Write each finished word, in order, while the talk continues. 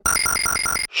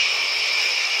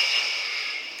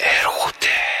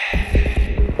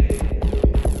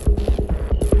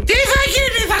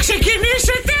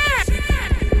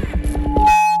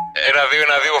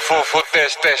Φούφου,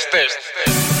 τεστ.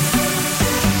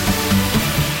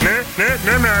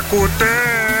 Ναι, με ακούτε.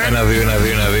 1-2.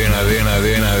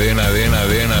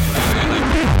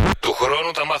 Του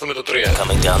χρόνου θα μάθουμε το 3.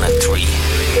 Coming down at 3,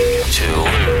 2,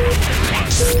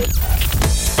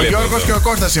 1. Ο Γιώργος και ο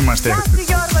Κώστας είμαστε. Γεια σου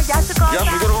Γιώργο,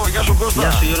 γεια σου Κώστα.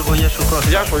 Γεια σου Γιώργο, γεια σου Κώστα.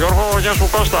 Γεια σου Γιώργο, γεια σου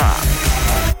Κώστα.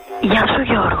 Γεια σου Γιώργο, γεια σου Κώστα. Γεια σου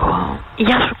Γιώργο,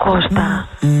 γεια σου Κώστα.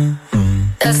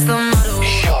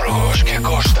 Γιώργος και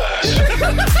Κώστας.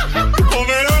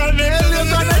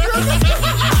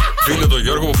 Φίλο το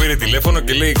Γιώργο που πήρε τηλέφωνο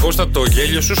και λέει: Κώστα, το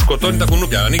γέλιο σου σκοτώνει τα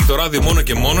κουνούπια. Ανοίγει το ράδιο μόνο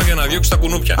και μόνο για να διώξει τα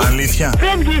κουνούπια. Αλήθεια.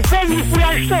 Φεύγει,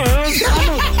 φυλαχτό.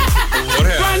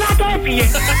 Ωραία. Καλά το έφυγε.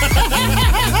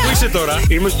 Πού είσαι τώρα?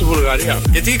 Είμαι στη Βουλγαρία.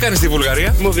 Και τι κάνεις στη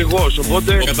Βουλγαρία? Είμαι οδηγός,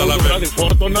 οπότε Καταλαβαίνω. το βράδυ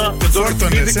φόρτωνα και τώρα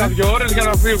πήγα 2 ώρες για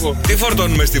να φύγω. Τι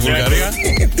φορτώνουμε στη Βουλγαρία?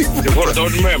 Τι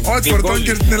φορτώνουμε? Ό,τι φορτώνει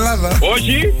και στην Ελλάδα.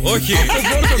 Όχι. Όχι. Δεν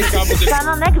φόρτωνε κάποτε. Σαν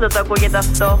ανέκδοτο ακούγεται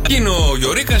αυτό. Είναι ο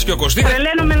Γιωρίκας και ο Κωστίκας.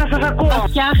 Τρελαίνομαι να σας ακούω.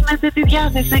 Φτιάχνετε τη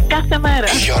διάθεση κάθε μέρα.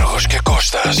 Γιώργος και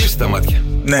Κώστας. Κλείστε τα μάτια.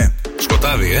 Ναι.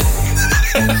 Σκοτάδι,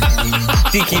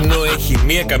 Τι κοινό έχει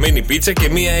μία καμένη πίτσα και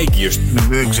μία έγκυος?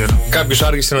 Δεν ξέρω. Κάποιος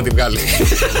άργησε να τη βγάλει.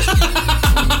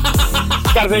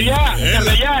 Καρδελιά,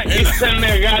 είστε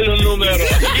μεγάλο νούμερο.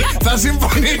 Θα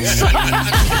συμφωνήσω.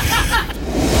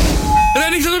 Ρε,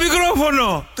 ανοίξτε το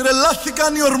μικρόφωνο!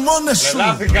 Τρελάθηκαν οι ορμόνες σου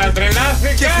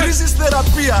Τρελάθηκα. και χρήζεις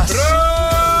θεραπείας.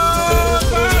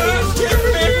 Και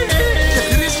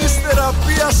χρήζεις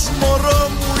θεραπείας, μωρό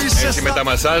μου, είσαι Έτσι με τα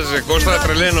μασάζ, Κώστα,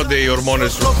 τρελαίνονται οι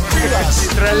ορμόνες σου.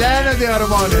 Τρελαίνονται οι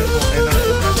ορμόνες μου.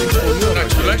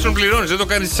 Εντάξει, τουλάχιστον πληρώνεις, δεν το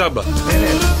κάνεις τσάμπα.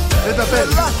 Δεν τα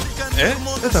παίρνει.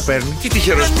 Δεν τα παίρνει. Τι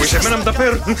τυχερός που είσαι, εμένα μου τα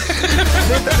παίρνουν.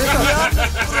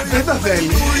 Δεν τα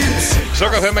θέλει. Στο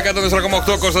καφέ με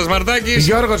 104,8 Κώστας Μαρτάκης.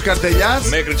 Γιώργος Καρτελιάς.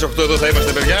 Μέχρι τις 8 εδώ θα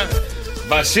είμαστε, παιδιά.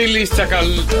 Βασίλης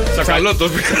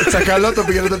Τσακαλώτος. Τσακαλώτο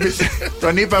πήγε να το πεις.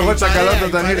 Τον είπα εγώ Τσακαλώτο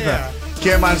όταν ήρθα.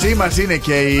 Και μαζί μας είναι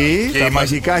και τα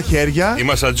μαγικά χέρια. Η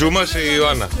μασατζού μας, η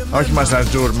Ιωάννα. Όχι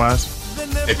μασατζούρ μας.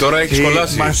 Τώρα έχει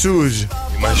σχολάσει. Μασούζ.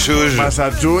 Μασούζ.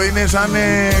 Μασατζού είναι σαν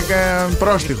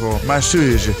πρόστιχο.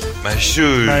 Μασούζ.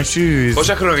 Μασούζ.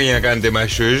 Πόσα χρόνια για να κάνετε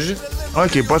μασούζ?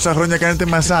 Όχι, πόσα χρόνια κάνετε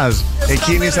μασάζ.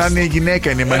 Εκείνη σαν η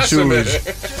γυναίκα είναι μασούζ.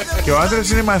 Και ο άντρας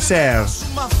είναι μασέρ.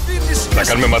 Θα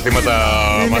κάνουμε μαθήματα.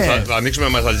 Ναι. Θα ανοίξουμε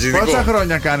μασατζίδικο. Πόσα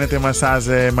χρόνια κάνετε μασάζ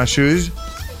μασούζ?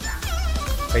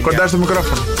 Κοντά στο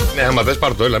μικρόφωνο. Ναι, άμα θες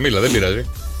πάρ' το, έλα, μίλα, δεν πειράζει.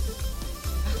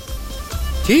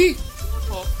 Τι?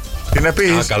 Τι να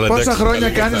πεις, πόσα χρόνια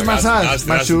κάνεις μασάζ?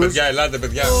 Άστε, παιδιά, ελάτε,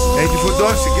 παιδιά. Έχει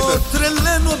φουντώσει, κοίτα.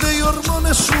 Τρελαίνονται οι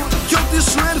ορμόνες σου κι ό,τι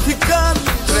σου έρθει κάνει.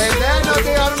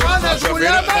 Τρελαίνονται οι ορμόνες μου,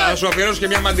 Θα σου αφιερώσω και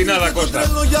μια μαντινάδα, Κώστα.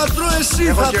 Θέλω γιατρό, εσύ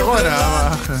Έχω θα κι το εγώ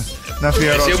να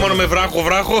αφιερώσω. Εσύ μόνο με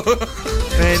βράχο.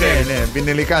 Ναι,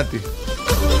 πινελικάτι.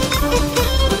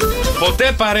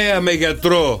 Ποτέ παρέα με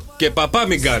γιατρό και παπά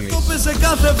μην κάνει. Το παίζε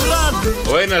κάθε βράδυ.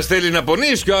 Ο ένας θέλει να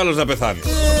πονήσει και ο άλλος να πεθάνει.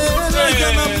 Για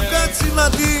να μου κάτσει να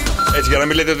δει. Έτσι, για να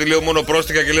μην λέτε ότι λέω μόνο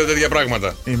πρόστιχα και λέω τέτοια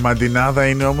πράγματα. Η μαντινάδα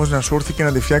είναι όμως να σου έρθει και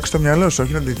να τη φτιάξει το μυαλό σου,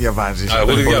 όχι να τη διαβάζεις.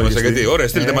 Εγώ τη διάβασα γιατί. Ωραία,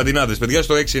 στείλτε μαντινάδες, παιδιά,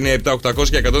 στο 697-800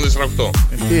 και 148.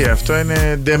 Τι, αυτό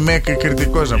είναι ντεμέκ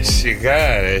κριτικός να πω.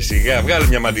 Σιγά. Βγάλε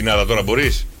μια μαντινάδα τώρα,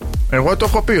 μπορείς? Εγώ το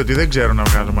έχω πει ότι δεν ξέρω να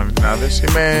βγάζω μαντινάδες.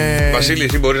 Είμαι. Βασίλη,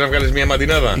 εσύ μπορείς να βγάλεις μια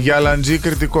μαντινάδα? Γιαλαντζή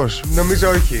κριτικός. Νομίζω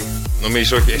όχι.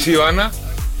 Νομίζεις όχι. Εσύ, Ιωάννα?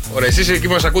 Ωραία, εσείς εκεί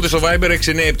μας ακούτε στο Viber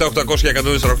 697-800 και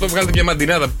 148. Βγάλετε μια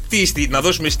μαντινάδα. Να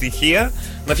δώσουμε στοιχεία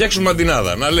να φτιάξουμε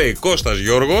μαντινάδα. Να λέει Κώστας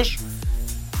Γιώργος,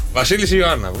 Βασίλης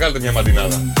Ιωάννα. Βγάλετε μια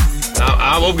μαντινάδα.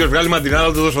 Όποιος βγάλει μαντινάδα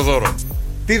θα του δώσω δώρο.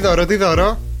 Τι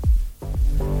δώρο?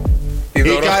 Η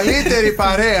καλύτερη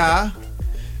παρέα.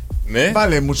 Ναι.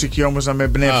 Βάλε μουσική όμως να με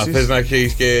εμπνεύσεις. Θες να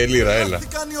έχεις και λίρα, έλα.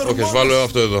 Όχι, ας βάλω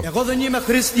αυτό εδώ. Εγώ δεν είμαι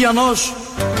χριστιανός,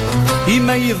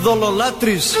 είμαι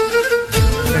ειδωλολάτρης.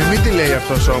 Μην τη λέει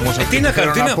αυτός όμως. Τι να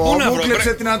κάνει, τι να πω. Μου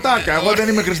κλέψε την ατάκα. Εγώ δεν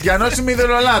είμαι χριστιανός, είμαι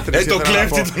ειδωλολάτρης. Το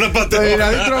κλέφτη τον απαταιώνα.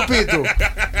 Δηλαδή τροπή του.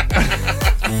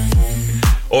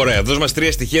 Ωραία, δώσ' μας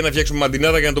 3 στοιχεία να φτιάξουμε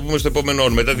μαντινάδα για να το πούμε στο επόμενο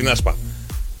όρο, μετά την άσπα.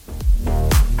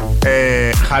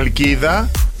 Χαλκίδα.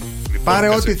 Λοιπόν, πάρε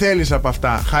ό,τι θέλεις από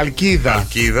αυτά. Χαλκίδα.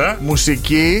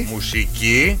 Μουσική.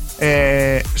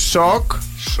 Σοκ.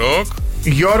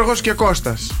 Γιώργος και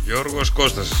Κώστας.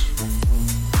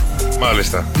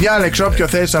 Μάλιστα. Διάλεξε όποιο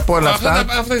θες από όλα αυτά.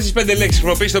 Αυτές τις 5 λέξεις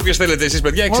χρησιμοποιήστε όποιες θέλετε εσείς,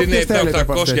 παιδιά.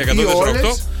 697-800 και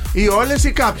 148. Ή όλες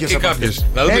ή κάποιες.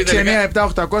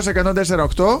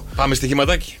 697-800-148. Πάμε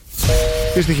στοιχηματάκι.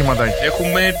 Τι στοιχηματάκι?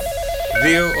 Έχουμε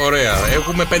 2, ωραία.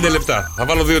 Έχουμε 5 λεπτά. Θα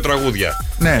βάλω 2 τραγούδια.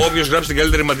 Ναι. Όποιος γράψει την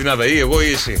καλύτερη μαντινάδα, ή εγώ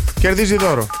ή εσύ, κερδίζει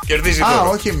δώρο.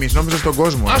 Όχι εμείς, νόμιζα στον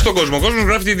κόσμο. Στον κόσμο. Ο κόσμος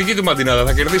γράφει τη δική του μαντινάδα.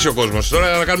 Θα κερδίσει ο κόσμος.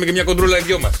 Τώρα θα κάνουμε και μια κοντρούλα οι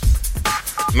δυο μας.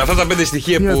 Με αυτά τα 5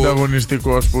 στοιχεία Τι που.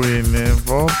 ανταγωνιστικός που είναι.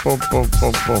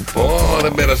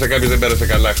 Δεν πέρασε κάποιος, δεν πέρασε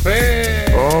καλά χθες.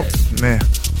 Ναι.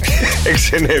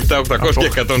 6, 9, 7, 800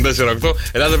 και 104,8.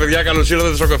 Ελάτε, παιδιά, καλώς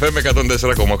ήρθατε στο καφέ με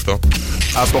 104,8.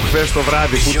 Από χθες το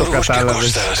βράδυ που το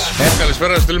κατάλαβες.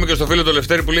 Καλησπέρα, να στείλουμε και στο φίλο το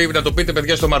Λευτέρη που λέει να το πείτε,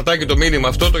 παιδιά, στο Μαρτάκι το μήνυμα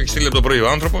αυτό. Το έχει στείλει από το πρωί ο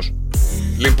άνθρωπος.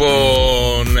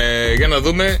 Λοιπόν, για να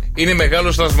δούμε. Είναι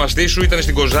μεγάλος θαυμαστής σου. Ήταν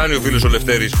στην Κοζάνη ο φίλος ο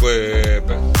Λευτέρης.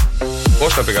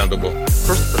 Κώστα πήγα να τον πω.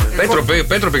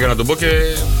 Πέτρο πήγα να τον πω και.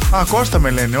 Α, Κώστα με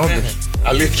λένε, όντως.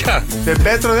 Αλήθεια. Σε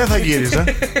Πέτρο δεν θα γύριζα.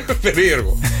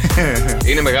 Περίεργο.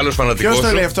 Είναι μεγάλος φανατικός. Ποιος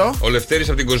το λέει αυτό? Ο Λευτέρης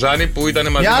από την Κοζάνη που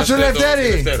ήταν μαζί μας. Γεια σου,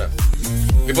 Λευτέρη!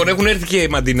 Λοιπόν, έχουν έρθει και οι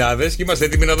μαντινάδες και είμαστε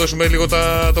έτοιμοι να δώσουμε λίγο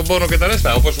τον πόνο και τα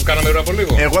ρέστα, όπως που κάναμε από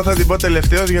λίγο. Εγώ θα την πω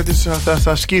τελευταίος γιατί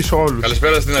θα σκίσω όλους.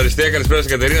 Καλησπέρα στην Αριστεία, καλησπέρα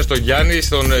στην Κατερίνα, στον Γιάννη,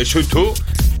 στον Σουτού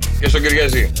και στον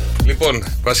Κυριαζή. Λοιπόν,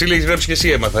 Βασίλη, έχεις γράψει και εσύ,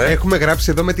 έμαθα. Έχουμε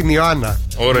γράψει εδώ με την Ιωάννα.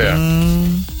 Ωραία.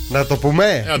 Να το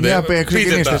πούμε. Μια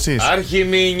ξεκινήστε εσείς.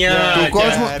 Αρχιμήνια.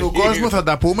 Του κόσμου θα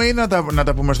τα πούμε ή να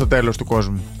τα πούμε στο τέλος του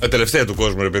κόσμου? Τελευταία του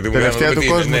κόσμου, ρε παιδί μου. Τελευταία του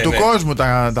κόσμου. Του κόσμου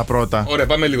τα πρώτα. Ωραία,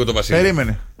 πάμε λίγο το Βασίλη.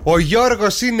 Περίμενε. Ο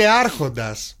Γιώργος είναι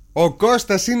άρχοντας. Ο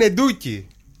Κώστας είναι ντούκι.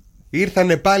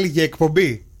 Ήρθανε πάλι για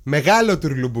εκπομπή. Μεγάλο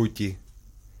τουρλουμπούκι.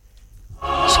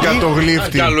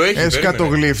 Σκατογλύφτη.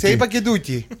 Σκατογλύφτη. Σε είπα και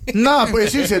ντούκι. Να,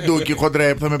 εσύ είσαι ντούκι,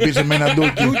 χοντρέ, που θα με πεις εμένα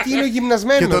ντούκι. Ντούκι είναι ο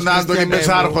γυμνασμένος. Και τον Άντωνη με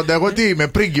άρχοντα. Εγώ τι είμαι,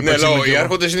 πρίγκιπας. Ναι, οι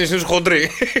άρχοντες είναι συνήθως χοντροί.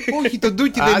 Όχι, τον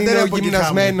ντούκι δεν είναι ο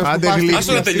γυμνασμένος.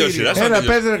 Άστο να τελειώσει. Έλα,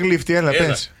 πες ρε γλύφτη, έλα,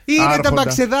 πες. Είναι τα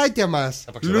μπαξεδάκια μας.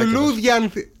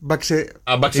 Λουλούδια.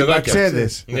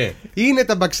 Μπαξέδες. Είναι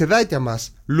τα μπαξεδάκια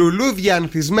μας. Λουλούδια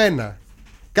ανθισμένα.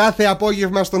 Κάθε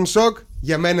απόγευμα στον σοκ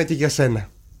για μένα και για σένα.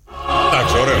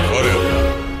 Εντάξει, ωραίο.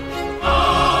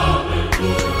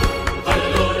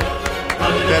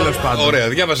 Τέλος πάντων. Ωραία,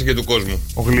 διάβασε και του κόσμου.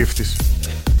 Ο γλύφτης.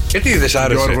 Τι δεν σ'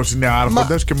 άρεσε? Γιώργος είναι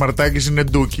άρχοντας και Μαρτάκης είναι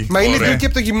ντούκι. Μα είναι ντούκι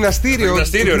από το γυμναστήριο.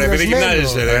 Γυμναστήριο, ρε, επειδή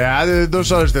γυμνάζεσαι, ρε. Άντε, δεν το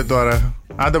σώζετε τώρα.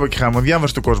 Άντε από εκεί χάμω,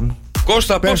 διάβασε του κόσμου.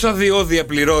 Κώστα, πόσα διόδια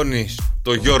πληρώνεις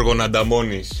το Γιώργο να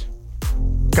ανταμώνεις?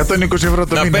 120 ευρώ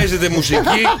το μήνα. μήνα. Να παίζετε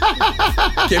μουσική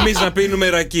και εμείς να πίνουμε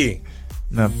ρακί.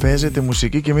 Να παίζετε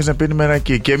μουσική και εμείς να πίνουμε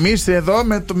ρακί. Και εμείς εδώ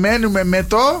μένουμε με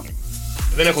το.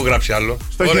 Δεν έχω γράψει άλλο.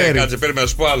 Στο ωραία, χέρι. Κάτσε, περίμενα να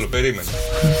σου πω άλλο. Περίμενε.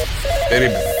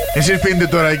 Εσείς πίνετε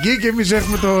το ρακί και εμείς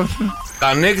έχουμε το. Τα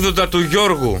ανέκδοτα του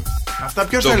Γιώργου. Αυτά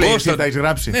ποιος τα λέει, εσύ τα έχεις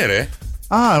γράψει? Ναι, ρε.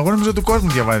 Α, εγώ νομίζω του κόσμου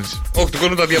διαβάζεις. Όχι, του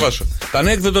κόσμου τα διαβάσω. Τα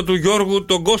ανέκδοτα του Γιώργου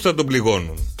τον Κώστα τον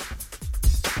πληγώνουν.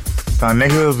 Τα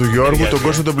ανέκδοτα του Γιώργου τον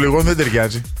Κώστα τον πληγώνουν δεν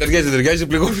ταιριάζει. Ταιριάζει,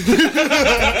 πληγώνουν.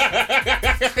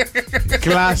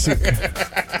 Κλάσικ.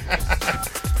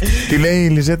 Τι λέει η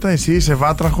Λιζέτα, εσύ είσαι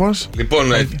βάτραχος?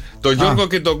 Λοιπόν, τον Γιώργο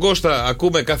και τον Κώστα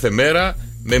ακούμε κάθε μέρα.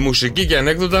 Με μουσική και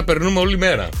ανέκδοτα περνούμε όλη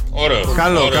μέρα. Ωραίο.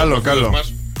 Καλό.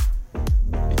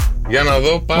 Για να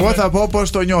δω, πάμε. Εγώ θα πω πώς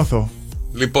το νιώθω.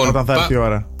 Λοιπόν, όταν θα έρθει η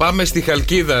ώρα. Πάμε στη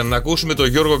Χαλκίδα να ακούσουμε τον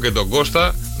Γιώργο και τον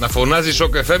Κώστα να φωνάζει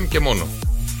Σοκ FM και μόνο.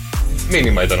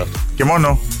 Μήνυμα ήταν αυτό. Και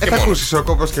μόνο. Θα ακούσει Σοκ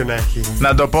όπως και να έχει.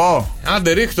 Να το πω.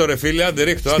 Άντε ρίχτω ρε φίλε, άντε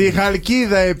ρίχτω. Στη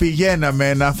Χαλκίδα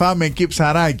επηγαίναμε να φάμε εκεί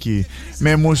ψαράκι.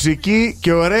 Με μουσική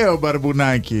και ωραίο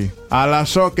μπαρμπουνάκι. Αλλά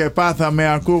Σοκ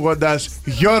πάθαμε ακούγοντας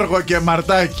Γιώργο και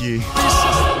Μαρτάκι.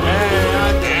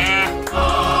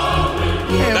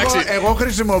 Εγώ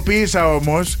χρησιμοποίησα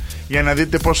όμως, για να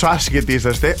δείτε πόσο άσχετοι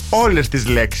είσαστε, όλες τις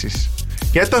λέξεις.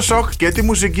 Και το Σοκ και τη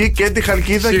μουσική και τη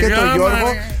Χαλκίδα και τον Γιώργο.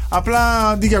 Απλά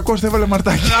αντί για Κώστα έβαλε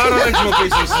Μαρτάκι. Άρα δεν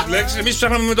χρησιμοποίησες τις λέξεις. Εμείς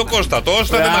ψάχναμε με τον Κώστα. Το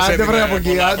Κώστα δεν μας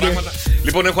έδινε.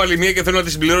 Λοιπόν, έχω άλλη μία και θέλω να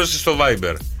τη συμπληρώσεις στο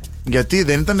Viber. Γιατί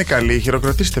δεν ήταν καλή,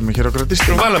 χειροκροτήστε με.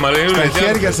 Βάλαμε, στα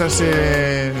χέρια σας.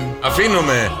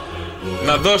 Αφήνομαι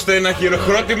να δώσετε ένα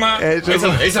χειροκρότημα.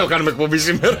 Έτσι θα κάνουμε εκπομπή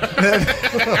σήμερα.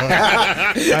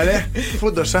 Καλέ,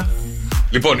 φούντοσα.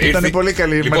 Λοιπόν, ήταν πολύ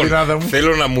καλή η μαντινάδα μου.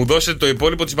 Θέλω να μου δώσετε το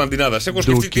υπόλοιπο της μαντινάδας. Έχω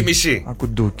σκεφτεί τη μισή.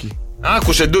 Ακουντούκι.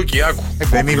 Άκουσε ντούκι, άκου.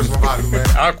 Δεν είναι.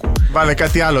 Άκου. Βάλε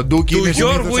κάτι άλλο. Ντούκι. Του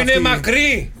Γιώργου είναι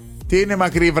μακρύ. Τι είναι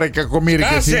μακρύ, βρε κακομοίρη?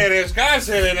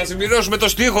 Κάσε ρε, να συμπληρώσουμε το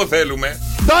στίχο θέλουμε.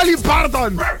 Ντόλι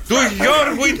Πάρτον! Του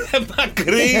Γιώργου είναι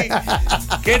μακρύ.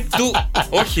 Και του.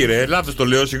 Όχι, ρε, λάθος το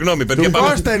λέω, συγγνώμη. Του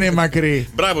Κώστα είναι μακρύ.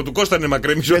 Μπράβο, του Κώστα είναι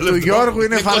μακρύ. Και του Γιώργου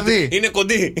είναι φαρδί. Είναι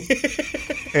κοντή.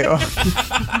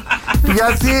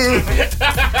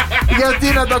 Γιατί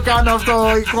να το κάνω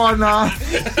αυτό εικόνα?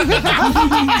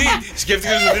 Τι,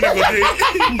 σκέφτηκες ότι είναι κοντή?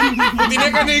 Την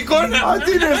έκανε εικόνα.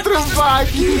 Ότι είναι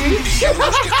στροφάκι.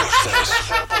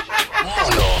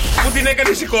 Μόνο. Πού την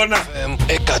έκανες εικόνα?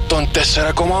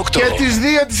 104,8. Και τις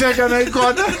δύο τις έκανα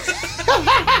εικόνα.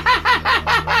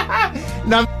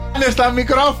 Να μ***νε στα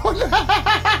μικρόφωνα.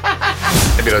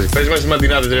 Δεν πειράζει. Πες μας τις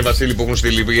μαντινάδες, ρε Βασίλη, που έχουν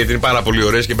στείλει, γιατί είναι πάρα πολύ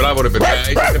ωραίες και μπράβο, ρε παιδιά.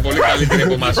 Είστε πολύ καλύτεροι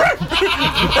από εμάς.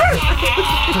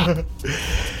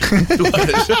 Του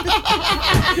άρεσε.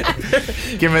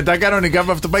 Και μετά κανονικά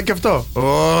από αυτό πάει και αυτό.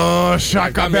 Ω,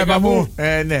 σακαμπέμπα μου.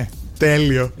 Ναι,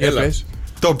 τέλειο. Έλα.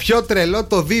 Το πιο τρελό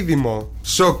το δίδυμο.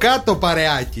 Σοκάτο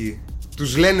παρεάκι.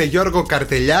 Τους λένε Γιώργο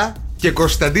Καρτελιά και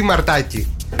Κωνσταντί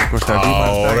Μαρτάκη. Κωνσταντί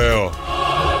Μαρτάκη.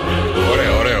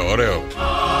 Ωραίο.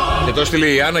 Και το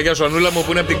στείλει η Άννα, γεια σου Ανούλα μου,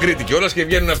 που είναι από την Κρήτη. Και όλας και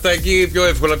βγαίνουν αυτά εκεί πιο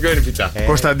εύκολα, πιο έμφυτα.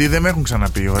 Κωνσταντί δεν με έχουν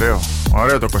ξαναπεί.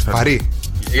 Ωραίο το Κωνσταντί. Παρή.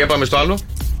 Για πάμε στο άλλο.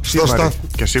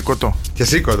 Και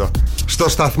σήκωτο. Στο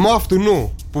σταθμό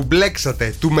αυτουνού που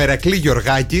μπλέξατε του Μερακλή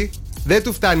Γιωργάκη, δεν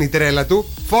του φτάνει η τρέλα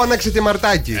του, φώναξε και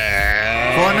Μαρτάκι.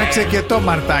 Φώναξε και το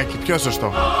Μαρτάκι. Πιο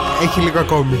σωστό. Έχει λίγο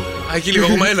ακόμη. Έχει λίγο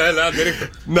ακόμα, έλα, ρίχτω.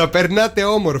 Να περνάτε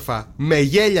όμορφα, με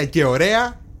γέλια και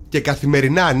ωραία και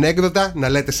καθημερινά ανέκδοτα να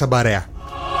λέτε σαν παρέα.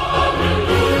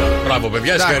 Μπράβο,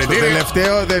 παιδιά, Το συγχαρητήρια.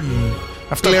 τελευταίο δεν.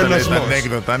 Αυτό το λέτε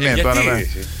ανέκδοτα. Ναι, Γιατί, τώρα.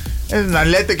 εσύ? Να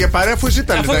λέτε και παρέα, αφού εσύ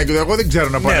τα λέτε ανέκδοτα. Εγώ δεν ξέρω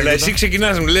να πω. Ναι, αλλά ανέκδοτα. εσύ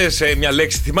ξεκινάς να μου λες μια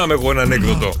λέξη, θυμάμαι εγώ ένα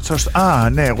ανέκδοτο. Α,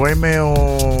 ναι, εγώ είμαι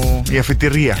η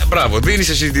αφιτηρία. Μπράβο, δίνεις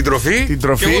εσύ την τροφή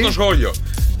και εγώ το σχόλιο.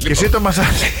 Και εσύ το μασάζ.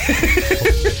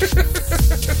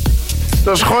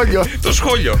 Το σχόλιο. Το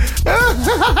σχόλιο.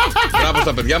 Μπράβο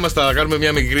στα παιδιά μας, θα κάνουμε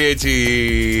μια μικρή έτσι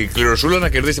κληροσούλα να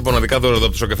κερδίσετε μοναδικά δώρα εδώ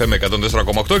από το Σοκαφέ με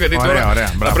 104,8. Γιατί τώρα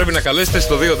θα πρέπει να καλέσετε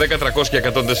στο 210-300 και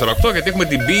 104,8 γιατί έχουμε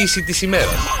την ποίηση της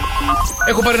ημέρας.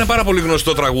 Έχω πάρει ένα πάρα πολύ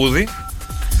γνωστό τραγούδι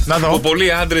που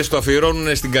πολλοί άντρες το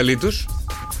αφιερώνουν στην καλή τους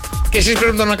και εσείς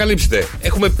πρέπει να το ανακαλύψετε.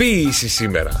 Έχουμε ποίηση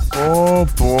σήμερα.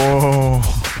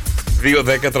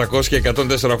 210-300 και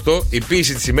 104,8. Η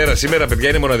ποίηση της ημέρας σήμερα, παιδιά,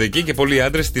 είναι μοναδική και πολλοί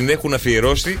άντρες την έχουν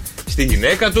αφιερώσει στη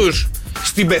γυναίκα τους,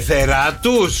 στην πεθερά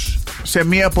τους. Σε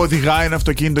μία που οδηγάει ένα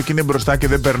αυτοκίνητο και είναι μπροστά και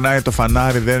δεν περνάει το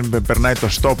φανάρι, δεν περνάει το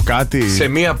stop, κάτι. Σε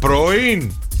μία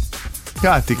πρώην.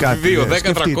 Κάτι.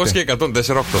 210-300 και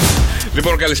 104,8.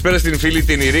 Λοιπόν, καλησπέρα στην φίλη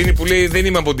την Ειρήνη που λέει: δεν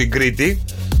είμαι από την Κρήτη,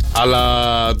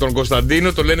 αλλά τον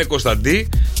Κωνσταντίνο το λένε Κωνσταντί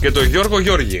και τον Γιώργο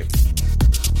Γιώργη.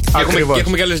 Και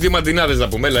έχουμε και άλλες δύο μαντινάδες να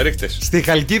πούμε, έλα ρίχτες. Στη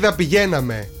Χαλκίδα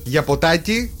πηγαίναμε για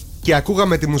ποτάκι και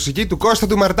ακούγαμε τη μουσική του Κώστα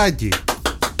του Μαρτάκη.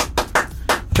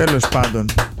 Τέλος πάντων.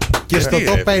 Και στο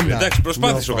top 1. Εντάξει,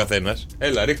 προσπάθησε ο καθένας.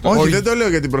 Έλα, ρίχτω. Όχι, δεν το λέω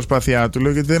για την προσπάθειά του,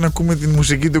 λέω γιατί δεν ακούμε τη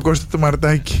μουσική του Κώστα του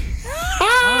Μαρτάκη.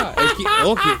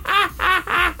 Όχι.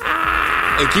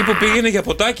 Εκεί που πήγαινε για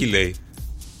ποτάκι, λέει.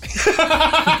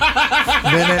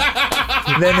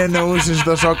 Δεν εννοούσες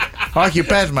το σοκ. Όχι,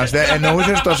 πες μας,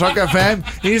 εννοούσες το σοκ FM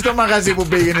ή στο μαγαζί που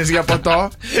πήγαινες για ποτό.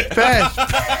 Πες.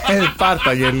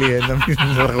 Πάρτα γελίε, να μην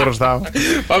χρωστάω.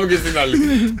 Πάμε και στην άλλη.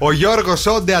 Ο Γιώργος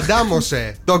Όντε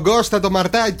αντάμωσε τον Κώστα το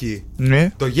Μαρτάκη.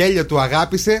 Ναι. Το γέλιο του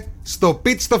αγάπησε στο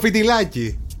πιτ στο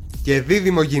φιτιλάκι. Και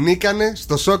δίδυμο γινήκανε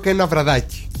στο σοκ ένα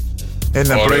βραδάκι.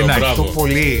 Ένα πρωινάκι.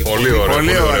 Πολύ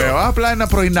ωραίο. Απλά ένα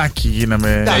πρωινάκι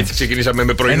γίναμε. Έτσι ξεκινήσαμε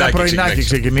με πρωινάκι. Ένα πρωινάκι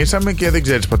ξεκινήσαμε και δεν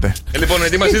ξέρεις ποτέ. Λοιπόν,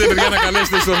 ετοιμαστείτε παιδιά να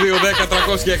καλέσετε στο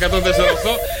 210-300 και 104,8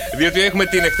 διότι έχουμε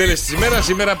την εκτέλεση της ημέρας.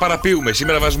 Σήμερα παραποιούμε.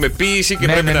 Σήμερα βάζουμε ποίηση και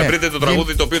πρέπει να βρείτε το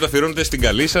τραγούδι το οποίο το αφιερώνετε στην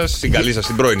καλή σας,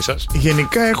 στην πρώην σας.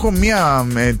 Γενικά έχω μία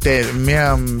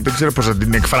δεν ξέρω πώς να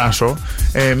την εκφράσω,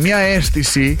 μία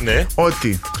αίσθηση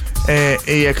ότι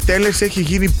η εκτέλεση έχει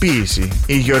γίνει ποίηση.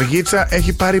 Η Γεωργίτσα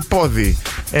έχει πάρει πόδι.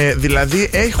 Δηλαδή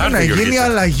έχουν να γίνει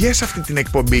αλλαγές σε αυτή την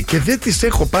εκπομπή και δεν τις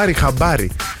έχω πάρει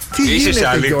χαμπάρι. Τι είσαι γίνεται, σε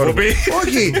άλλη εκπομπή?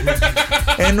 Όχι.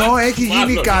 Ενώ έχει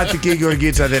γίνει κάτι και η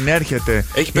Γεωργίτσα δεν έρχεται.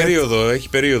 Έχει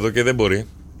περίοδο και δεν μπορεί.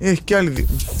 Έχει και άλλη.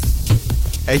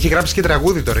 Έχει γράψει και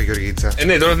τραγούδι τώρα η Γεωργίτσα.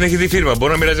 Ναι, τώρα την έχει δει φίρμα.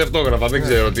 Μπορεί να μοιράζει αυτόγραφα. Δεν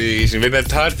ξέρω τι συμβαίνει.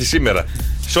 Θα έρθει σήμερα.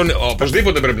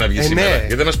 Οπωσδήποτε πρέπει να βγει σήμερα.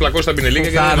 Γιατί δεν μα πλακώσει τα πινελίνια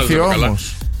και δεν μα πει καλά.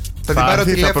 Θα την πάρω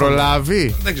τηλέφωνο. Θα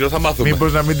προλάβει. Δεν ξέρω, θα μάθουμε.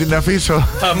 Μήπως να μην την αφήσω.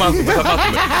 Θα μάθουμε.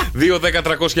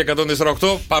 2-10-300 και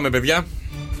 148. Πάμε, παιδιά.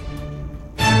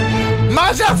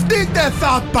 Μαζευτείτε,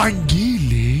 θα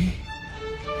απαγγείλει.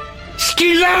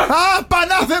 Σκύλα! Α,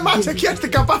 πανάθεμα,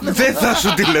 ξεκιάστηκα πάνω. Δεν θα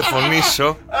σου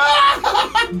τηλεφωνήσω.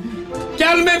 Κι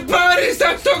αν με πάρεις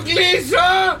θα στο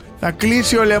κλείσω. Θα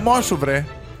κλείσει ο λαιμός σου, βρε.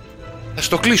 Θα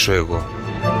στο κλείσω εγώ.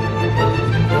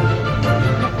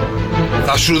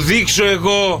 Θα σου δείξω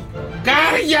εγώ.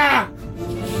 Κάρια!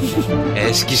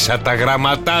 Έσκυσα τα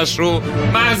γραμματά σου.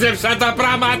 Μάζεψα τα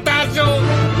πράγματά σου.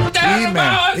 Είμαι.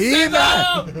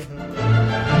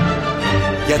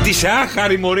 Γιατί είσαι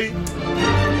άχαρη, μωρή.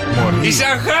 Είσαι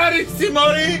αχάριστη,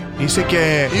 μωρή. Είσαι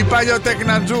και η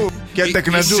παλιοτεκνατζού. Και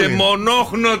τεκνατζού. Είσαι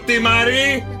μονόχνοτη,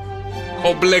 Μαρή.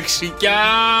 Κομπλεξικιά.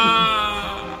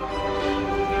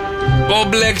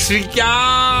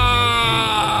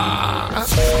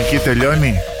 Εκεί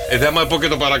τελειώνει. Θα μου πω και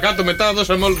το παρακάτω, μετά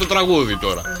δώσαμε όλο το τραγούδι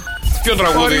τώρα. Ποιο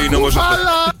τραγούδι είναι όμως αυτό?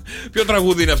 Ποιο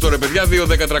τραγούδι είναι αυτό, ρε παιδιά?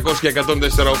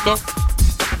 2-10-300-1048.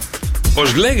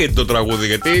 Πώς λέγεται το τραγούδι,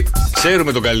 γιατί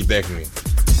ξέρουμε τον καλλιτέχνη.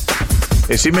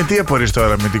 Εσύ με τι απορείς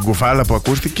τώρα, με την κουφάλα που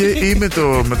ακούστηκε ή με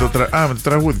το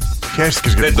τραγούδι?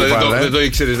 Χαίστηκες για την κουφάλα. Δεν το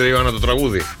ήξερες, ρε Ιωάννα, το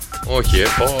τραγούδι? Όχι,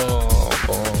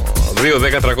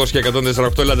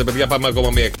 2-10-300-1048. Ελάτε, παιδιά, πάμε ακόμα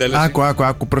μια εκτέλεση.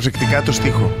 Άκου προσεκτικά το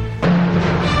στίχο.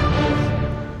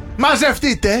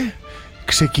 Μαζευτείτε!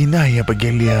 Ξεκινάει η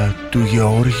απαγγελία του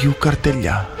Γεώργιου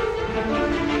Καρτελιά.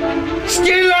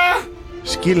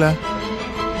 Σκύλα!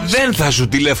 Δεν θα σου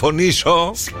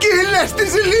τηλεφωνήσω. Σκύλες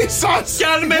της Λύσας! Κι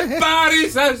αν με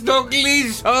πάρεις θα στο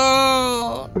κλείσω.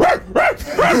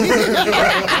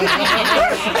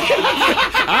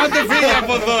 Άντε φύγε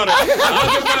από εδώ, ρε.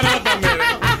 Άντε παράταμε, ρε.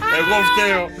 Εγώ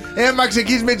φταίω. Έμαξε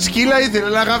εκεί με τη σκύλα, ήθελε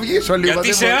να γαυγίσω λίγο. Γιατί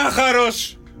είσαι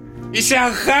άχαρος. Είσαι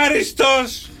αχάριστος.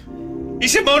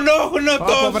 Είσαι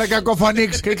μονόγνωτος. Όπο βρε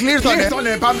κακοφωνήξ.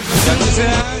 Κλείστονε, πάμε.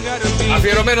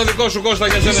 Αφιερωμένο δικό σου, Κώστα,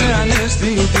 για σένα. Είσαι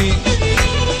αναισθητή,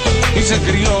 είσαι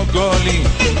κρυόκολλη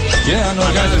και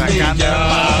ανοργασμικιά.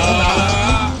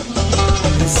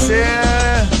 Είσαι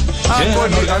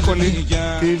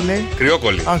ανοργασμικιά. Τι λέει?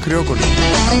 Κρυόκολλη. Α, κρυόκολλη.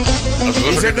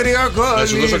 Είσαι κρυόκολλη. Να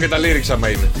σου δώσω και τα lyrics άμα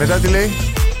είναι. Μετά τι λέει?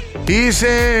 Είσαι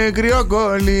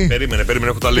κρυόκολλη. Περίμενε,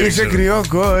 έχω τα lyrics. Είσαι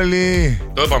κρυόκολλη.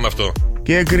 Το είπαμε αυτό.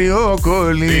 Και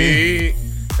κρυόκολλη.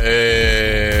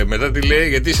 Μετά τι λέει?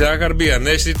 Γιατί είσαι άχαρμπη,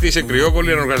 ανέστητη, είσαι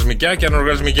κρυόκολλη, ανοργασμικιά και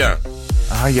ανοργασμικιά.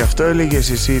 Α, γι' αυτό έλεγες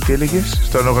εσύ. Τι έλεγες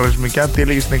στο ανοργασμικιά, τι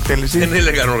έλεγες στην εκτέλεση? Δεν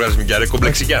έλεγα ανοργασμικιά, ρε,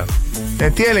 κομπλεξικιά.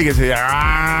 Τι έλεγες?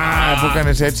 Που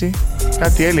έκανες έτσι.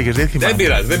 Κάτι έλεγες, δεν θυμάμαι.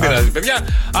 Δεν πειράζει, παιδιά.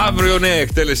 Αύριο νέα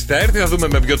εκτέλεση θα έρθει. Θα δούμε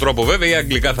με ποιο τρόπο, βέβαια. Η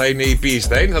αγγλικά θα είναι, η ποίηση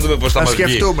θα είναι. Θα δούμε πώς θα μας βγει.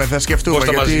 Θα σκεφτούμε. Πώς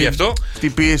θα μας βγει αυτό. Τη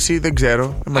πίεση δεν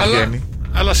ξέρω. Δεν μας βγαίνει.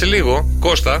 Αλλά σε λίγο,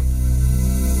 Κώστα,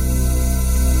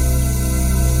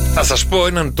 θα σας πω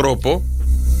έναν τρόπο.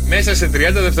 Μέσα σε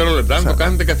 30 δευτερόλεπτα, αν το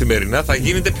κάνετε καθημερινά, θα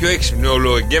γίνετε πιο έξυπνοι.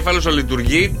 Ο εγκέφαλος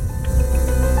λειτουργεί.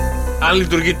 Αν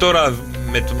λειτουργεί τώρα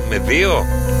με 2.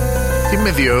 Τι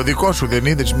με 2, δικό σου δεν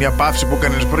είδες μια παύση που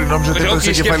έκανες πριν?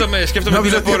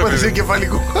 Νόμιζα ότι έπαθες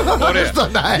εγκεφαλικό. Ωραία.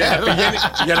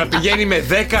 Για να πηγαίνει με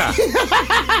 10.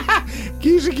 Και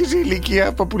είσαι και σε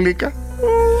ηλικία, παπουλίκα.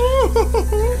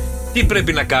 Τι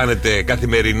πρέπει να κάνετε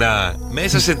καθημερινά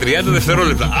μέσα σε 30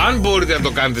 δευτερόλεπτα? Αν μπορείτε να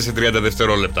το κάνετε σε 30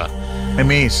 δευτερόλεπτα.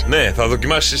 Εμείς. Ναι, θα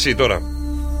δοκιμάσεις εσύ τώρα.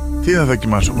 Τι θα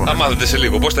δοκιμάσω εγώ? Θα μάθετε σε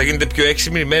λίγο πώς θα γίνετε πιο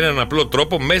έξυπνοι με έναν απλό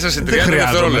τρόπο μέσα σε 30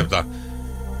 δευτερόλεπτα.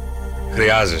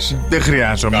 Χρειάζεσαι. Δεν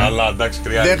χρειάζομαι. Καλά, εντάξει,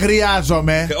 χρειάζεται. Δεν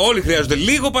χρειάζομαι. Όλοι χρειάζονται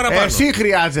λίγο παραπάνω. Εσύ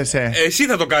χρειάζεσαι. Εσύ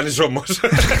θα το κάνεις όμως.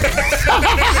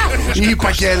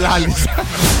 Είπα και ελάλησα.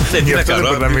 Τι να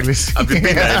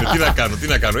κάνω. Τι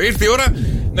να κάνω. Ήρθε η ώρα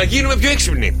να γίνουμε πιο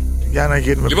έξυπνοι. Για να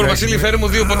γίνουμε. Λοιπόν, Βασίλη, φέρε μου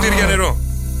 2 ποτήρια νερό.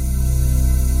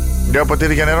 2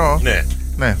 ποτήρια νερό.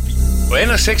 Ναι. Ο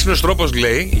ένας έξυπνος τρόπος,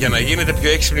 λέει, για να γίνετε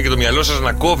πιο έξυπνοι και το μυαλό σας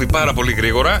να κόβει πάρα πολύ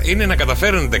γρήγορα, είναι να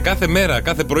καταφέρνετε κάθε μέρα,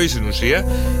 κάθε πρωί στην ουσία,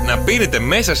 να πίνετε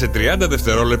μέσα σε 30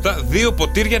 δευτερόλεπτα 2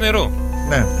 ποτήρια νερό.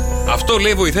 Ναι. Αυτό,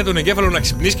 λέει, βοηθάει τον εγκέφαλο να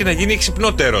ξυπνήσει και να γίνει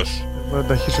ξυπνότερος. Μπορώ να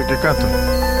τα χύσω και κάτω.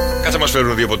 Κάτσε μας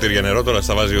φέρουν 2 ποτήρια νερό, τώρα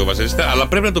στα βάζει ο Βασίλης. Αλλά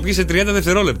πρέπει να το πιεις σε 30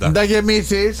 δευτερόλεπτα. Να τα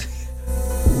γεμίσεις.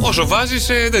 Όσο βάζεις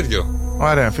τέτοιο.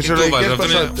 Ωραία, φυσιολογικές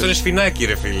ποσότητες. Αυτό είναι σφινάκι,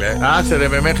 ρε φίλε. Άσε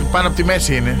ρε, μέχρι πάνω από τη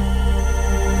μέση είναι.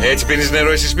 Έτσι πίνεις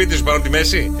νερό εσύ σπίτι σου πάνω από τη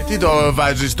μέση? Τι το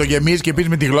βάζεις, το γεμίζεις και πίνεις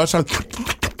με τη γλώσσα?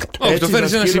 Όχι, το φέρνεις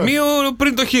σε ένα σημείο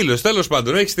πριν το χείλος. Τέλος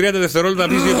πάντων, έχεις 30 δευτερόλεπτα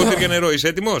να πεις 2 ποτήρια νερό. Είσαι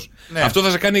έτοιμος? Ναι. Αυτό θα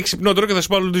σε κάνει ξυπνότερο και θα σου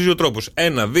πάρω τους 2 τρόπους.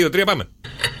 1, 2, 3, πάμε.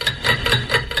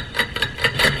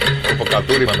 Από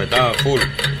κατούριμα μετά, full.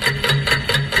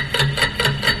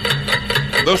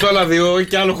 Δώσ' το άλλα 2, όχι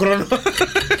και άλλο χρόνο.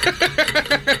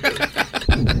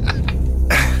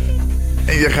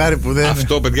 Για χάρη που δεν.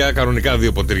 Αυτό, παιδιά, κανονικά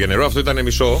 2 ποτήρια νερό. Αυτό ήταν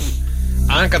μισό.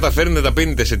 Αν καταφέρνετε να τα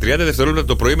πίνετε σε 30 δευτερόλεπτα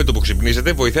το πρωί με το που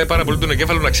ξυπνήσετε, βοηθάει πάρα πολύ τον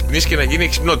εγκέφαλο να ξυπνήσει και να γίνει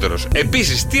εξυπνότερος.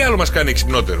 Επίσης, τι άλλο μας κάνει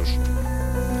εξυπνότερους?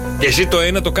 Και εσύ το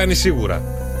ένα το κάνει σίγουρα.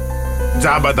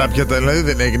 Τζάμπα τα πιάτα, δηλαδή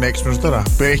δεν έγινε έξυπνος τώρα.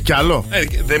 Έχει κι άλλο.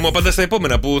 Δεν μου απαντάς τα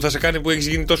επόμενα που θα σε κάνει που έχεις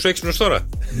γίνει τόσο έξυπνος τώρα.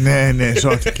 Ναι,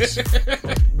 σώθηκες.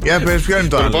 Για πες, ποιο είναι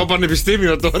το άλλο? Πάω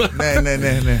πανεπιστήμιο τώρα.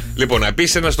 Ναι. Λοιπόν,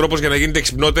 επίσης ένας τρόπος για να γίνετε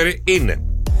εξυπνότεροι είναι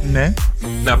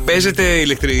να παίζετε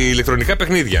ηλεκτρονικά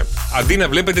παιχνίδια αντί να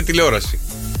βλέπετε τηλεόραση.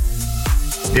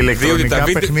 Ηλεκτρονικά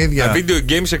παιχνίδια. Τα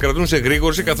video games σε κρατούν σε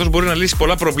εγρήγορση, καθώς μπορεί να λύσει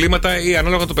πολλά προβλήματα ή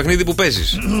ανάλογα το παιχνίδι που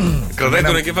παίζεις. Κρατάει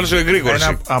τον εγκέφαλο σε εγρήγορση.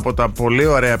 Ένα από τα πολύ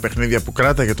ωραία παιχνίδια που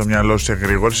κράταγε το μυαλό σου σε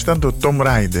εγρήγορση ήταν το Tomb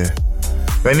Raider.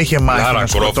 Δεν είχε μάχη να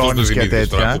σκοτώνεις και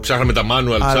τέτοια. Που ψάχναμε τα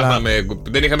manual,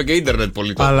 δεν είχαμε και ίντερνετ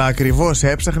πολύ τότε. Αλλά ακριβώς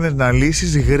έψαχνες να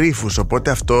λύσεις γρίφους.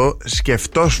 Οπότε αυτό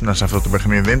σκεφτόσουν σε αυτό το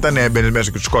παιχνίδι. Δεν ήταν έμπαινες μέσα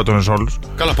και τους σκότωνες όλους.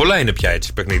 Καλά, πολλά είναι πια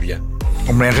έτσι παιχνίδια.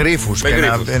 Με γρίφους.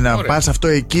 Και να πας αυτό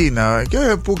εκεί.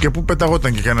 Και πού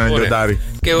πεταγόταν και κανένα λιοντάρι.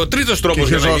 Και ο τρίτος τρόπος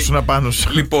για να γίνεις.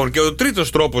 Λοιπόν, και ο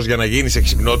τρίτος τρόπος για να γίνεις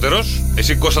εξυπνότερος,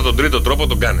 εσύ Κώστα τον τρίτο τρόπο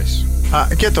τον κάνεις.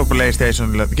 Και το PlayStation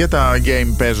δηλαδή. Και τα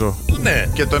game παίζω. Ναι.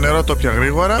 Και το νερό το πια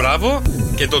γρήγορα. Μπράβο.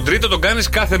 Και τον τρίτο τον κάνεις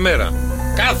κάθε μέρα.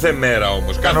 Κάθε μέρα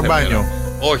όμως. Κάνω μπάνιο.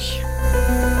 Όχι.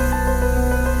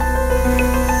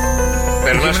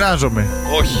 Γυμνάζομαι.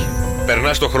 Όχι.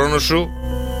 Περνάς το χρόνο σου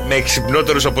με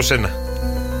εξυπνότερους από σένα.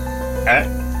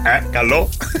 Καλό.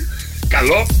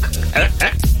 Καλό.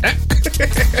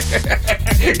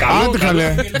 Άντε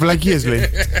καλέ. Βλακίες λέει.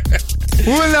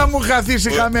 Ούλα μου χαθείς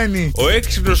η χαμένη. Ο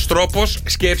έξυπνος τρόπος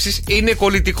σκέψης είναι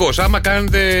κολλητικός. Άμα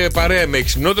κάνετε παρέα με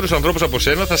εξυπνότερους ανθρώπους από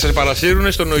σένα, θα σας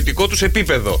παρασύρουν στο νοητικό τους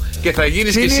επίπεδο. Και θα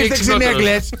γίνεις και εσύ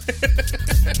εξυπνότερος.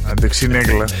 Άντε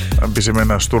ξυνέγλα. Αν πεις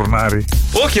εμένα στουρνάρι.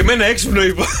 Όχι, εμένα έξυπνο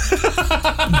είπα.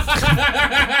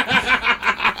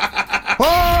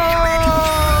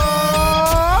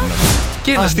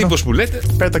 Και ένας τύπος που λέτε.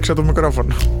 Πέταξα το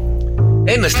μικρόφωνο.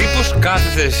 Ένας τύπος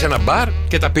κάθεται σε ένα μπαρ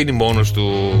και τα πίνει μόνος του.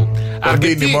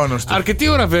 Αρκετή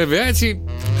ώρα βέβαια, έτσι.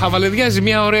 Χαβαλεδιάζει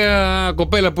μια ωραία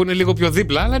κοπέλα που είναι λίγο πιο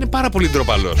δίπλα, αλλά είναι πάρα πολύ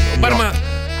ντροπαλός. Ο μπάρμαν.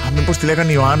 Μήπως τη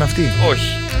λέγανε Ιωάννα αυτή? Όχι.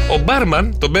 Ο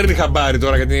μπάρμαν τον παίρνει χαμπάρι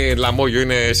τώρα γιατί λαμόγιο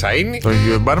είναι σαΐνι.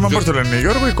 Το μπάρμαν πώς το λένε,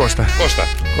 Γιώργο ή Κώστα?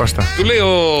 Κώστα. Του λέει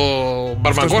ο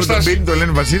μπάρμαν Κώστας. Το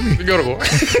λένε Βασίλη. Γιώργο.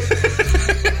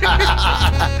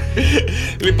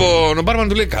 Λοιπόν, ο μπάρμαν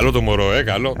του λέει καλό το μωρό,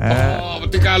 καλό.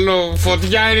 Τι καλό,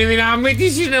 φωτιά είναι η δύναμή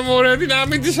της, είναι μωρό,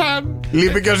 δύναμή της.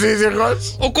 Λείπει και ο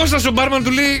σύζυγος. Ο Κώστας ο μπάρμαν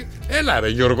του λέει έλα ρε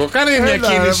Γιώργο, κάνε μια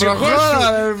κίνηση.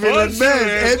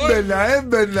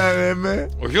 Έμπαινα.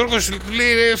 Ο Γιώργος του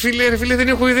λέει ρε φίλε δεν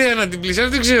έχω ιδέα να την πλησιάσω,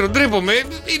 δεν ξέρω, ντρέπομαι.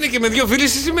 Είναι και με δύο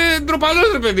φίλες, είμαι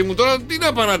ντροπαλός ρε παιδί μου, τώρα τι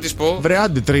να πάω να της πω. Βρε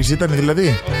άντε, 3 ήταν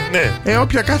δηλαδή. Ναι.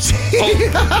 Όποια κάτσει.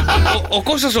 Ο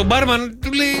Κώστας ο μπάρμαν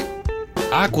του λέει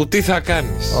άκου τι θα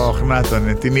κάνεις. Να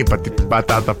τον, την είπα την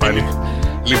πατάτα πάλι.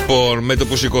 Λοιπόν, με το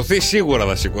που σηκωθεί, σίγουρα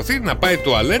θα σηκωθεί, να πάει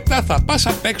τουαλέτα, θα πας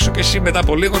απ' έξω και εσύ μετά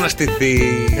από λίγο να στηθείς.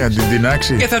 Για την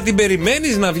τινάξει. Και θα την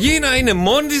περιμένεις να βγει, να είναι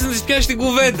μόνη της, να της πιάσει την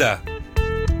κουβέντα.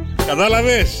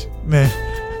 Κατάλαβες? Ναι.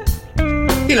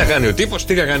 Τι να κάνει ο τύπος,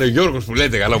 τι να κάνει ο Γιώργος που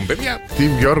λέτε καλά μου παιδιά. Τι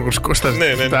Γιώργος Κώστας. Ναι.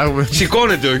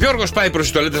 Σηκώνεται ο Γιώργος, πάει προς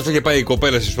τις τουαλέτες, αυτό και πάει η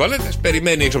κοπέλα στις τουαλέτες.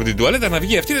 Περιμένει έξω από την τουαλέτα να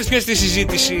βγει αυτή, να της πιάσει τη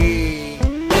συζήτηση.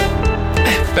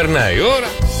 Περνάει η ώρα.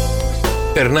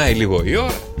 Περνάει λίγο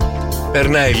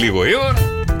η ώρα.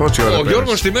 Πόση ώρα ο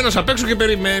Γιώργος στημένος απ' έξω και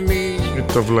περιμένει.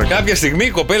 Κάποια στιγμή η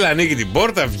κοπέλα ανοίγει την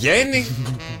πόρτα, βγαίνει.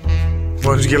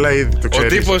 Μόλις γελάει ήδη, το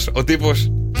ξέρεις. Ο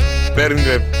τύπος παίρνει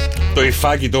το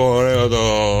υφάκι το ωραίο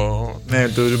Ναι,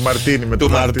 του Μαρτίνι με το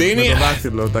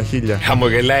δάχτυλο, τα χείλια.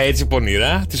 Χαμογελάει έτσι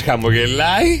πονηρά, της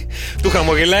χαμογελάει, του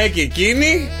χαμογελάει και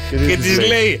εκείνη και της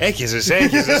λέει έχεσες.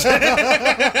 Σίγουρα.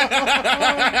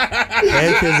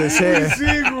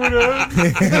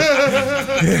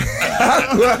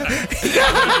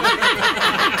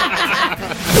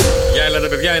 Για έλατε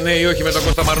παιδιά, ναι ή όχι με τον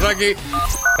Κώστα Μαρδάκη.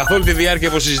 Καθ' όλη τη διάρκεια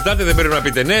που συζητάτε δεν πρέπει να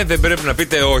πείτε ναι, δεν πρέπει να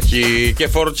πείτε όχι. Και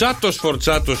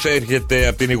φορτσάτος έρχεται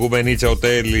από την Ηγουμενίτσα ο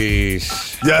Τέλης.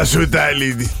 Γεια σου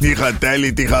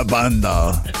Τέλη, είχα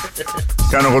πάντα.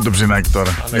 Κάνω εγώ το ψινάκι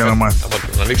τώρα, για να μάθει.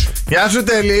 Γεια σου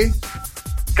Τέλη.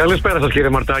 Καλησπέρα σας κύριε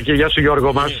Μαρτάκη, γεια σου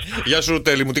Γιώργο μας. Γεια σου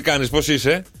Τέλη μου, τι κάνεις, πώς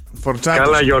είσαι? Φορτσάτος.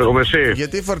 Καλά Γιώργο, με εσύ.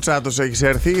 Γιατί φορτσάτος έχεις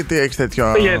έρθει, γιατί έχεις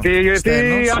τέτοιο Γιατί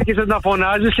άρχισες να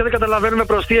φωνάζεις και δεν καταλαβαίνουμε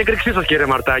προς τι έκρηξή σας κύριε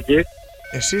Μαρτάκη.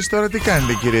 Εσείς τώρα τι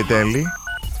κάνετε κύριε Τέλη?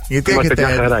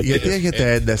 Γιατί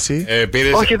έχετε ένταση?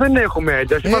 Όχι, δεν έχουμε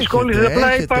ένταση. Μας κόλλησε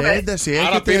απλά είπαμε. Ένταση,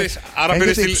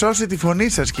 έχετε υψώσει τη φωνή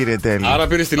σας κύριε Τέλη. Άρα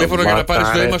πήρες τηλέφωνο για να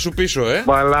πάρεις το αίμα σου πίσω,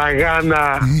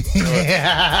 Μαλαγάνα.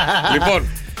 Λοιπόν,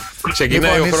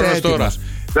 ξεκινάει ο χρόνος τώρα.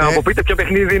 Να μου πείτε ποιο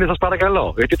παιχνίδι είναι, σας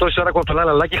παρακαλώ. Γιατί τόση ώρα κοντά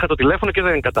λαλάκι είχα το τηλέφωνο και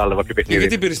δεν κατάλαβα ποιο παιχνίδι.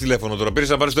 Γιατί πήρες τηλέφωνο τώρα, πήρες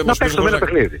να πάρεις το αίμα σου πίσω? Να παίξουμε ένα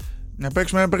παιχνίδι. Να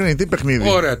παίξουμε ένα παιχνίδι, τι παιχνίδι?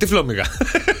 Ωραία, τι φλόμιγα.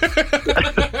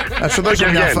 Θα σου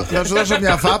δώσω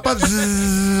μια φάπα.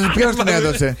 Ποιος την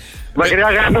έδωσε? Μακριά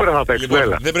γαϊδούρα θα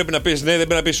παίξουμε. Δεν πρέπει να πεις ναι, δεν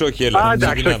πρέπει να πεις όχι. Έλα.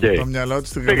 Το μυαλό της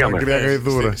στην μακριά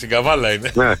γαϊδούρα. Στην Καβάλα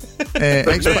είναι.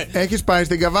 Έχεις πάει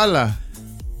στην Καβάλα?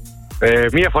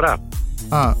 Μία φορά.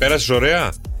 Πέρασες ωραία?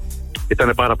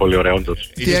 Ήτανε πάρα πολύ ωραία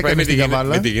όντως. Τι έκανες στην Καβάλα?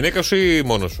 Με τη γυναίκα σου ή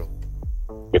μόνος σου?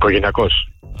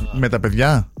 Οικογενειακός. Με τα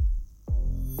παιδιά?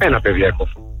 Ένα παιδί έχω.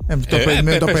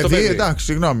 Με το παιδί, εντάξει,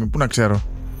 συγγνώμη, πού να ξέρω.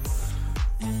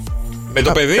 Με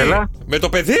το παιδί? Με το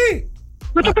παιδί?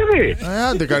 Με το παιδί.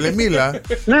 Άντε καλέ, μίλα.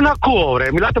 Δεν ακούω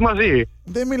ρε, μιλάτε μαζί.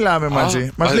 Δεν μιλάμε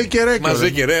μαζί. Μας λέει και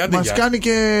ρε. Μας κάνει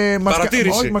και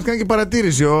παρατήρηση. Μας κάνει και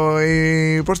παρατήρηση.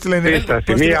 Πώς τη λένε?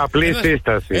 Σύσταση, μία απλή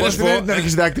σύσταση. Πώς τη λένε την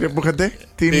αρχισυντάκτρια που είχατε?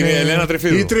 Την Ελένα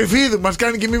Τρεφίδου. Η Τρεφίδου, μας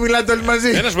κάνει και μη μιλάτε όλοι μαζί.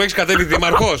 Ένας που έχεις κατέβει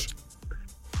δήμαρχος.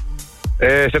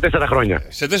 Σε 4 χρόνια.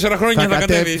 Σε 4 χρόνια θα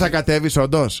κατέβεις. Θα κατέβεις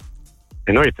όντως?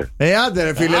 Εννοείται. Άντε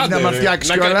ρε φίλε, να μας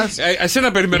φτιάξεις κιόλας.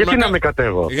 Εσένα περιμένουμε. Γιατί να με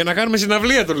κατέβω? Για να κάνουμε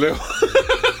συναυλία, το λέω.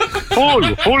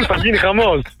 Φουλ, θα γίνει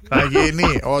χαμός. Θα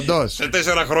γίνει, όντως. Σε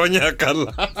 4 χρόνια,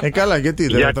 καλά. Καλά, γιατί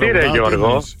δεν Γιατί ρε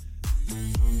Γιώργο?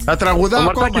 Θα τραγουδάω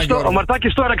ακόμα, Γιώργο. Ο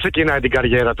Μαρτάκης τώρα ξεκινάει την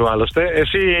καριέρα του άλλωστε.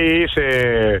 Εσύ είσαι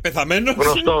πεθαμένος,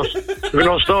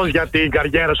 γνωστός για την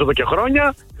καριέρα σου εδώ και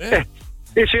χρόνια.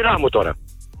 Η σειρά μου τώρα.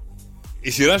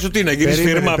 Η σειρά σου τι, να γίνεις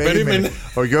φίρμα? Περίμενε.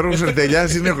 Ο Γιώργος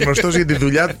Ερτελιάς είναι γνωστός για τη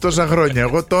δουλειά του τόσα χρόνια.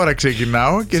 Εγώ τώρα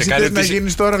ξεκινάω και εσύ θες να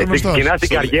γίνεις τώρα γνωστός. Ξεκινάς την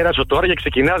καριέρα σου τώρα και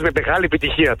ξεκινάς με μεγάλη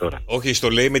επιτυχία τώρα. Όχι, στο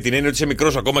λέει με την έννοια ότι είσαι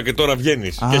μικρός ακόμα και τώρα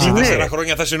βγαίνεις. Και σε 4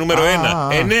 χρόνια θα είσαι νούμερο 1.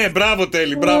 Ναι, μπράβο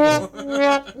Τέλη, μπράβο.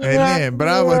 Ναι,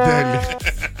 μπράβο Τέλη.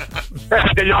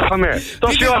 Τελειώσαμε.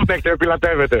 Τόση ώρα παίκτε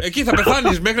επιλατεύεται. Εκεί θα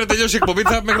πεθάνεις μέχρι να τελειώσει η εκπομπή,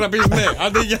 θα μέχρι να πεις ναι.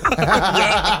 Άντε γεια.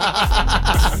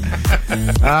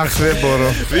 Αχ, δεν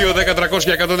μπορώ. 2-10-300-148.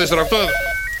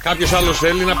 Κάποιος άλλος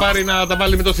θέλει να πάρει να τα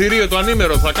βάλει με το θηρίο το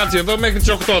ανήμερο. Θα κάτσει εδώ μέχρι τις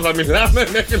 8. Θα μιλάμε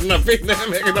μέχρι να πει ναι.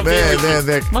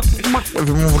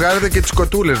 Μου βγάλετε και τις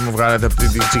κοτούλες, μου βγάλετε από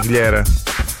την τσιγκλιέρα.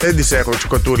 Δεν τις έχω τις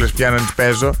κοτούλες πια να τις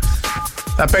παίζω.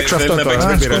 Θα παίξω αυτό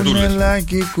τώρα.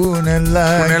 Κουνελάκι,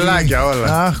 κουνελάκι. Κουνελάκια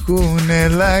όλα. Αχ,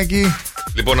 κουνελάκι.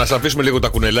 Λοιπόν, να σας αφήσουμε λίγο τα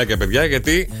κουνελάκια, παιδιά,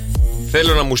 γιατί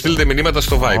θέλω να μου στείλετε μηνύματα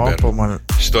στο Viber.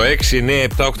 Στο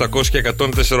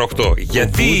 697-800-1048.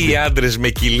 Γιατί οι άντρες με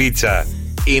κυλίτσα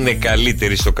είναι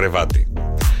καλύτεροι στο κρεβάτι?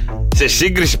 Σε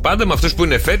σύγκριση πάντα με αυτούς που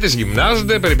είναι φέτες,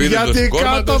 γυμνάζονται, περιποιούνται το σηκώμα τους.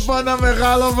 Γιατί κάτω από ένα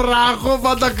μεγάλο βράχο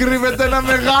πάντα κρύβεται ένα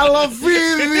μεγάλο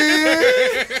φίδι.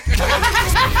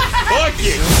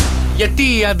 Όχι!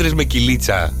 Γιατί οι άντρες με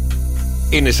κυλίτσα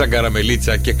είναι σαν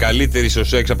καραμελίτσα και καλύτεροι στο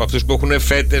σεξ από αυτούς που έχουν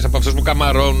φέτες, από αυτούς που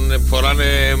καμαρώνουν,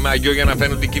 φοράνε μαγιό για να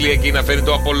φαίνονται την κοιλιακή, να φαίνεται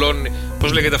το Απολλώνη.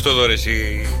 Πώς λέγεται αυτό εδώ ρε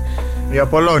εσύ? Η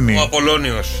Απολλώνη. Ο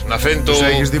Απολλώνιος. Να φαίνεται το... Τους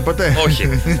έχεις δει ποτέ? Όχι.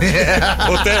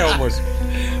 Ποτέ όμως.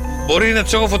 Μπορεί να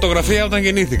τους έχω φωτογραφία όταν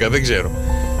γεννήθηκα, δεν ξέρω.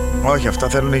 Όχι, αυτά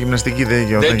θέλουν γυμναστική,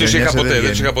 δεν τους είχα ποτέ, δεν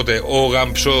τους είχα ποτέ. Ο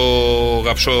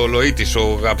γαψολοίτης,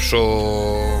 ο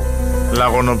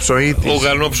λαγονοψοίτης. Ο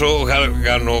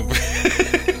γανο...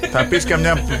 Θα πεις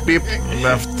καμιά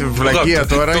βλακεία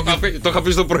τώρα. Το είχα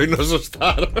πει στο πρωινό στο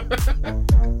Σταρ.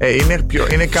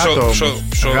 Είναι κάτω.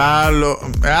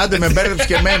 Άντε με μπέρδεψε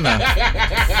και εμένα.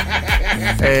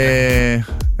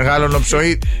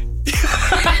 Γαλονοψοίτη.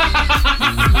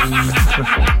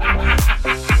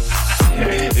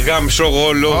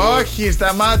 Γαμψογόλο. Όχι,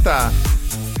 σταμάτα.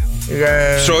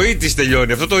 Ψοίτης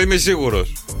τελειώνει, αυτό το είμαι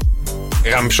σίγουρος.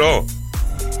 Γαμψό.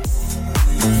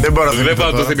 Δεν μπορώ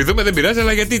να το θυμηθούμε, δεν πειράζει,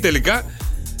 αλλά γιατί τελικά?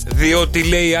 Διότι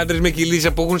λέει οι άντρες με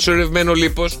κυλίτσα που έχουν σωρευμένο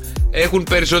λίπος έχουν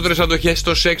περισσότερες αντοχές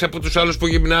στο σεξ από τους άλλους που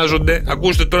γυμνάζονται.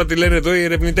 Ακούστε τώρα τι λένε εδώ οι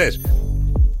ερευνητές.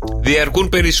 Διαρκούν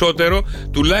περισσότερο,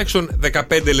 τουλάχιστον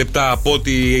 15 λεπτά από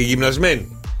ότι οι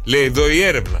γυμνασμένοι. Λέει εδώ η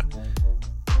έρευνα.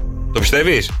 Το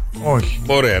πιστεύεις? Όχι.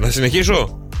 Ωραία, να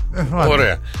συνεχίσω.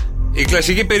 Ωραία. Η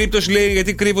κλασική περίπτωση λέει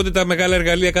γιατί κρύβονται τα μεγάλα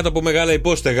εργαλεία κάτω από μεγάλα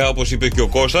υπόστεγα, όπως είπε και ο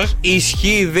Κώστας.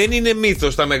 Ισχύει, δεν είναι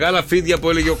μύθος. Τα μεγάλα φίδια που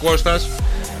έλεγε ο Κώστας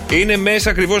είναι μέσα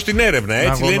ακριβώς στην έρευνα.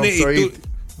 Έτσι λένε οι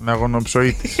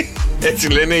Ναγονοψοίτης. Έτσι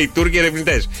λένε οι Τούρκοι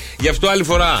ερευνητές. Γι' αυτό άλλη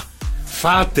φορά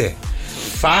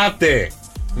φάτε.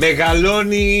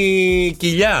 Μεγαλώνει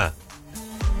κοιλιά.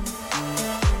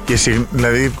 Και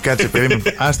δηλαδή, κάτσε περίμενε.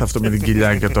 Άστα αυτό με την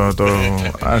κοιλιά και το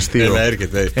αστείο. Έλα,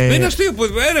 έρχεται. Δεν είναι αστείο,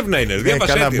 έρευνα είναι.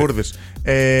 Καλά, μπούρδες.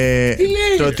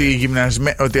 Το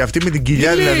ότι αυτοί με την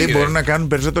κοιλιά δηλαδή μπορούν να κάνουν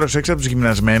περισσότερο σεξ από τους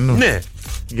γυμνασμένους. Ναι.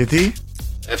 Γιατί?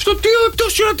 Αυτό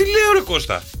τόση ώρα τι λέω, ρε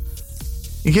Κώστα?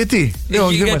 Γιατί? Δεν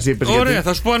μας είπες. Ωραία,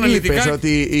 θα σου πω αναλυτικά. Είπες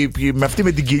ότι με αυτή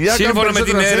με την κοιλιά σύμφωνα με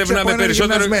την έρευνα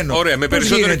με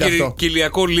περισσότερο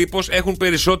κοιλιακό λίπος έχουν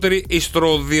περισσότερη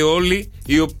ιστροδιόλη,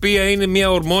 η οποία είναι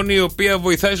μια ορμόνη η οποία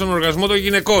βοηθάει στον οργασμό των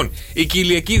γυναικών. Οι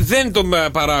κοιλιακοί δεν το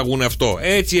παράγουν αυτό.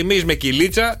 Έτσι εμείς με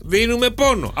κοιλίτσα δίνουμε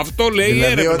πόνο. Αυτό λέει η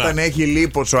έρευνα. Δηλαδή όταν έχει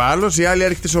λίπος ο άλλος, η άλλη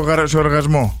έρχεται σε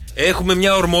οργασμό. Έχουμε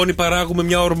μια ορμόνη, παράγουμε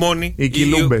μια ορμόνη. Οι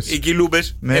κοιλούμπες. Οι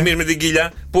κοιλούμπες, ναι. Εμείς με την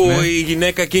κοιλιά, που ναι. Η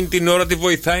γυναίκα εκείνη την ώρα τη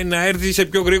βοηθάει να έρθει σε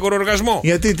πιο γρήγορο οργασμό.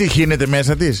 Γιατί τι χύνεται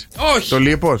μέσα της? Όχι. Το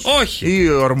λίπος? Όχι. Ή η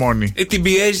ορμόνη? Την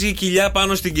πιέζει η κοιλιά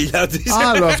πάνω στην κοιλιά της.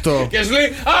 Άλλο αυτό. Και σου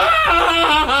λέει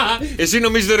εσύ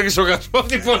νομίζεις ότι έρχεσαι οργασμό,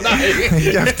 τι πονάει.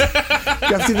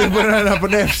 Και αυτή δεν μπορεί να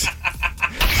αναπνεύσει.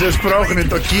 Σε σπρώχνει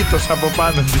το κήτος από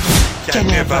πάνω της. Και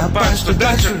ανέβα πας στον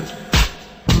τάτσο.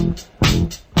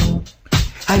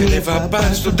 Ανέβα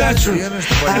πας στον τάτσο. Τι είναι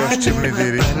στο παλιό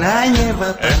ξυπνητήρι?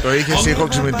 Το είχες ήχο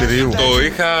ξυπνητηρίου? Το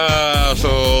είχα στο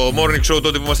morning show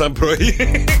τότε που ήμασταν πρωί.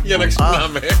 Για να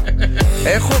ξυπνάμε.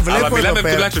 Έχω βλέπω. Αλλά μιλάμε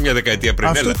τουλάχιστον μια δεκαετία πριν.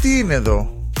 Αυτό τι είναι εδώ?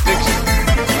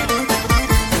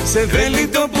 Σε θέλει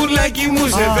το πουλάκι μου,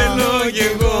 σε θέλω κι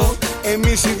εγώ.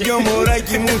 Εμείς οι δυο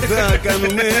μωράκι μου θα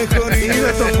κάνουμε χωρίς.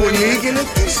 Είδα το πουλί και λέω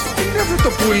τι είναι αυτό το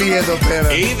πουλί εδώ πέρα.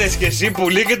 Είδες και εσύ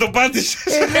πουλί και το πάτησες.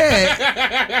 Ναι.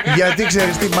 Γιατί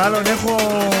ξέρεις τι, μάλλον έχω.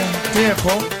 Τι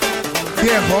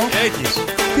έχω. Έχεις.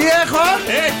 Τι έχω.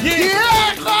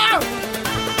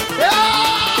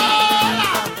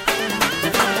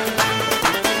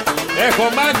 Έχω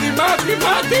μάτι.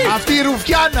 Αυτή η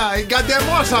Ρουφιάνα, η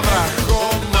Καντεμόσαυρα.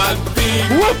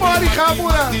 Ου, μωρή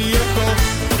χαμούρα.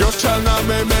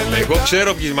 Εγώ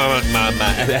ξέρω ποιοι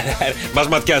μας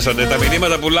ματιάσανε. Τα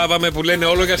μηνύματα που λάβαμε που λένε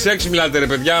όλο για σεξ μιλάτε ρε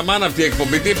παιδιά. Μάνα αυτή η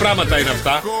εκπομπή, τι πράγματα είναι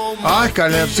αυτά. Αχ,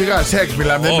 καλέ, σιγά, σεξ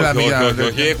μιλάμε.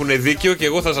 Όχι, έχουν δίκιο και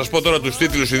εγώ θα σας πω τώρα τους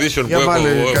τίτλους ειδήσεων που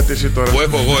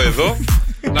έχω εγώ εδώ.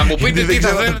 Να μου πείτε τι θα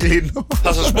θέλετε.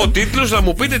 Θα σας πω τίτλους, να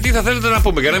μου πείτε τι θα θέλετε να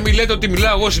πούμε. Για να μην λέτε ότι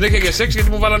μιλάω εγώ συνέχεια για σεξ γιατί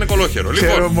μου βάλανε κολόχερο.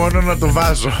 Ξέρω μόνο να το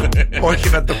βάζω, όχι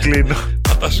να το κλείνω.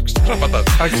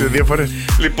 Άξιζε 2 φορές.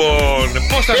 Λοιπόν,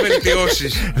 πώς θα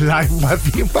βελτιώσεις. Live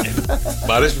μαθήματα.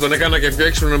 Μ' αρέσει που τον έκανα και πιο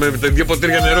έξυπνο με 2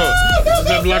 ποτήρια νερό.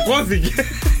 Ζαμπλακώθηκε.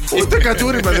 Ούτε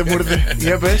κατούριμα δεν μου ήρθε.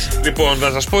 Για πες. Λοιπόν,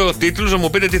 θα σας πω τίτλους, να μου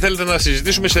πείτε τι θέλετε να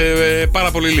συζητήσουμε σε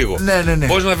πάρα πολύ λίγο. Ναι.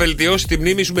 Πώς να βελτιώσει τη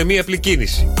μνήμη σου με μία απλή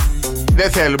κίνηση.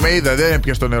 Δεν θέλουμε, είδα, δεν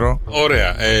έπιασε το νερό.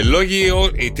 Ωραία. Λόγοι.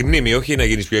 Τη μνήμη, όχι να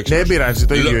γίνεις πιο έξυπνος. Δεν πειράζει,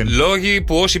 το ίδιο είναι. Λόγοι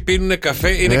που όσοι πίνουν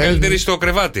καφέ είναι καλύτεροι στο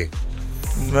κρεβάτι.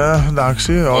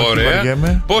 Εντάξει, όχι,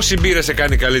 βαριέμαι. Πόση μπύρα σε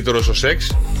κάνει καλύτερο στο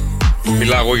σεξ.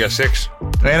 Μιλάω εγώ για σεξ.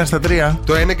 1 στα 3.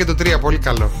 Το 1 και το 3, πολύ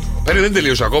καλό. Δεν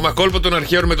τελείωσα ακόμα. Κόλπο των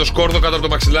αρχαίων με το σκόρδο κάτω από το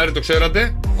μαξιλάρι, το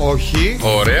ξέρατε. Όχι.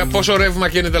 Ωραία. Πόσο ρεύμα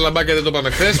καίνε τα λαμπάκια, δεν το είπαμε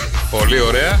χθες. Πολύ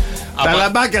ωραία.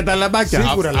 Τα λαμπάκια.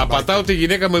 Σίγουρα απατάω τη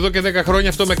γυναίκα μου εδώ και 10 χρόνια.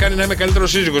 Αυτό με κάνει να είμαι καλύτερο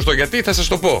σύζυγος. Το γιατί θα σας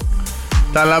το πω.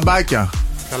 Τα λαμπάκια.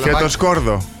 Και το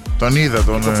σκόρδο. Τον είδα.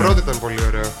 Το πρώτο ήταν πολύ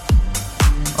ωραίο.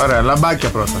 Ωραία, λαμπάκια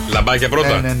πρώτα. Λαμπάκια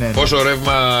πρώτα. Ναι. Πόσο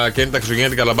ρεύμα καίνε τα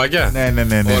χριστουγεννιάτικα λαμπάκια. Ναι.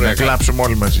 Ωραία, να κλάψουμε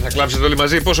όλοι μαζί. Θα κλάψετε όλοι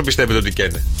μαζί. Πόσο πιστεύετε ότι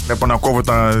καίνε. Βλέπω να κόβω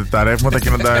τα ρεύματα και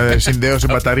να τα συνδέω σε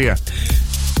μπαταρία.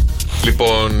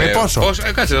 Λοιπόν. Πόσο?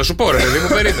 Κάτσε να σου πω, ρε παιδί μου,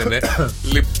 περίμενε.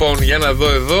 Λοιπόν, για να δω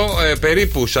εδώ.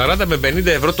 Περίπου 40 με 50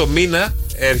 ευρώ το μήνα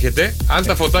έρχεται. Αν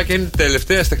τα φωτάκια είναι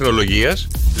τελευταίας τεχνολογίας,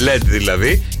 LED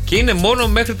δηλαδή, και είναι μόνο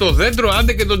μέχρι το δέντρο,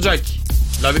 άντε και το τζάκι.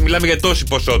 Δηλαδή, μιλάμε για τόση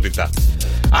ποσότητα.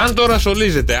 Αν τώρα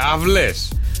στολίζετε αυλές,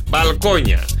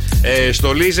 μπαλκόνια,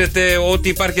 στολίζετε ό,τι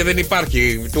υπάρχει και δεν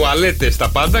υπάρχει, τουαλέτες, τα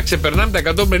πάντα, ξεπερνάμε τα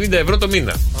 150 ευρώ το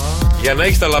μήνα. Για να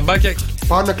έχεις τα λαμπάκια.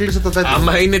 Πάω να κλείσω το τέτοιο.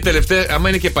 Άμα είναι τελευταία, άμα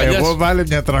είναι και παλιά. Εγώ βάλε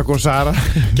μια 300.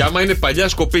 Και άμα είναι παλιά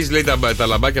σκοπής, λέει τα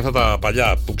λαμπάκια αυτά τα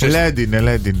παλιά που ξέρεις. LED είναι.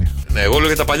 Ναι, εγώ λέω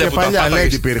για τα παλιά που παλιά, τα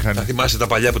πάταγες. Θα θυμάσαι τα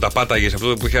παλιά που τα πάταγες, αυτό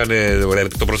που είχαν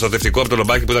το προστατευτικό από το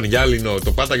λαμπάκι που ήταν γυάλινο.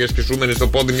 Το πάταγες και σούμενε στο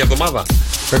πόδι μια εβδομάδα.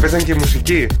 Έπαιζαν και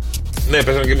μουσική. Ναι,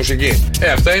 παίζανε και μουσική.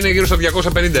 Αυτά είναι γύρω στα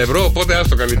 250 ευρώ, οπότε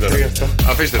άστο καλύτερα.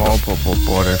 Αφήστε το.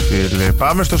 Ρε φίλε.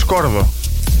 Πάμε στο σκόρδο.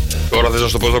 Τώρα θες να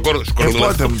σου το πω στο σκόρδο.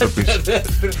 Πότε μου το πεις.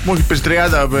 Μου έχει πεις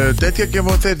 30 τέτοια και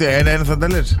μου τέτοια. Ένα θα τα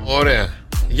λες. Ωραία.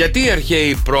 Γιατί οι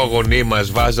αρχαίοι πρόγονοί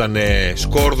μας βάζανε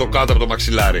σκόρδο κάτω από το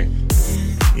μαξιλάρι?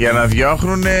 Για να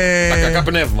διώχνουν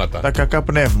τα κακά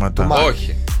πνεύματα.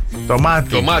 Όχι. Το μάτι.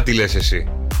 Το μάτι λες εσύ.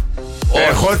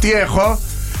 Εγώ τι έχω?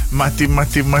 Μα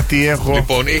τι έχω.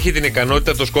 Λοιπόν, έχει την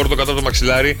ικανότητα το σκόρδο κάτω από το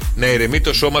μαξιλάρι να ηρεμεί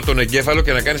το σώμα, τον εγκέφαλο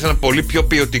και να κάνει ένα πολύ πιο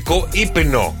ποιοτικό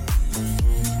ύπνο.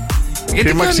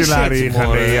 Τι μαξιλάρι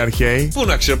είχαν οι αρχαίοι? Πού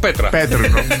να ξέρω, πέτρα.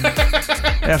 Πέτρινο.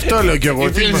 Αυτό λέω κι εγώ.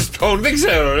 Δεν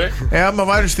ξέρω, ρε. Άμα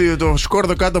βάλεις το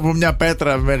σκόρδο κάτω από μια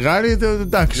πέτρα μεγάλη,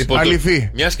 εντάξει. Λοιπόν,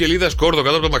 αληθή. Μια σκελίδα σκόρδο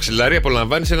κάτω από το μαξιλάρι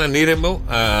απολαμβάνει έναν ήρεμο,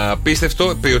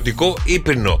 απίστευτο, ποιοτικό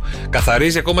ύπνο.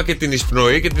 Καθαρίζει ακόμα και την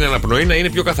εισπνοή και την αναπνοή να είναι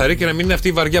πιο καθαρή και να μην είναι αυτή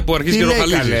η βαριά που αρχίζει και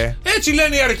ροχαλίζει. Έτσι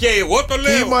λένε οι αρχαίοι, εγώ το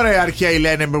λέω. Τι μωρέ, οι αρχαίοι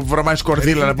λένε με βρωμάει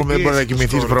σκορδίλα να πούμε δεν μπορεί να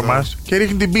κοιμηθεί βρωμά. Και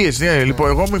ρίχνει την πίεση. Λοιπόν,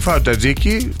 εγώ μου φάω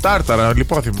τζατζίκι, τάρταρα,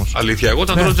 λιπόθυμος. Αλήθεια, εγώ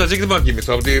όταν τρώω τζατζίκι δεν μπορώ να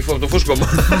κοιμηθώ από το φούσκο μου.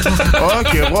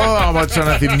 Όχι, εγώ άμα τις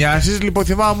αναθυμιάσεις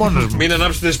λιποθυμάω μόνος μου. Μην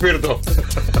ανάψετε σπίρτο.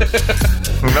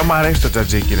 Δεν μου αρέσει το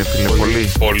τζατζίκι, ρε φίλε,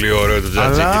 πολύ. Πολύ ωραίο το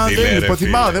τζατζίκι. Αλλά δεν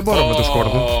λιποθυμάω, δεν μπορώ με το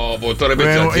σκόρδο.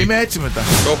 Είμαι έτσι μετά.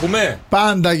 Το έχουμε.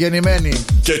 Πάντα γεννημένοι.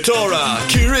 Και τώρα,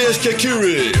 κυρίες και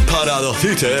κύριοι,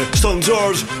 παραδοθείτε στον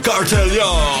George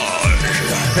Cartelion.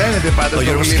 Φαίνεται πάντα το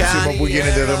γλύψιμο που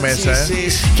γίνεται εδώ μέσα.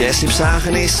 Και εσύ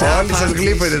ψάχνεις. Όλοι σας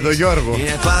γλύφετε το Γιώργο.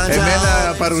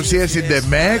 Εμένα παρουσίαση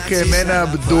Ντεμέκ, εμένα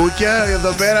μπντούκια.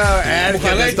 Εδώ πέρα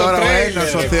έρχεται τώρα ο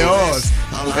ένας, ο Θεός.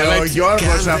 Ο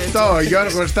Γιώργος αυτό, ο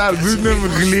Γιώργος Στάλ. Μην με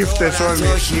γλύφτες όλοι.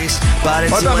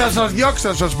 Όταν θα σας διώξω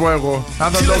θα σας πω εγώ.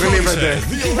 Αν θα το γλύφετε.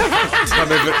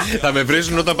 Θα με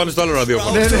βρίζουν όταν πάνε στο άλλο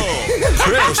ραδιόφωνο.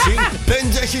 Χρέωση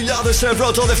 5.000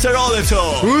 ευρώ το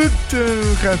δευτερόλεπτο. Ούτε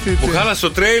καθίτε. Μου χάλασε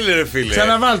το τρέιλερ, φίλε.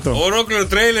 Ξαναβάλτο. Ολόκληρο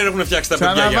τρέιλερ έχουν φτιάξει τα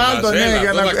παιδιά για μας. Ξαναβάλτο, ναι,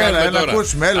 για να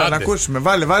ακούσουμε. Έλα, να ακούσουμε.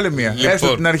 Βάλε μία.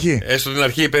 Έστω την αρχή. Έστω την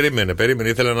αρχή, περίμενε.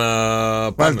 Ήθελα να.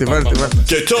 Βάλτε.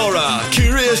 Και τώρα,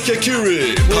 κυρίες και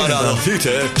κύριοι,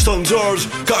 παραδοθείτε στον George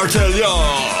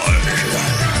Cartelion.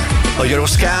 Ο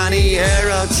Γιώργος κάνει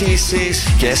ερωτήσεις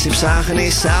και εσύ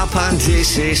ψάχνεις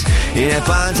απαντήσεις. Είναι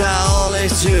πάντα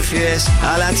όλες τζούφιες,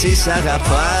 αλλά τις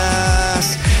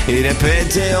αγαπάς. Είναι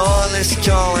 5 όλες κι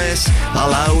όλες,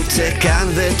 αλλά ούτε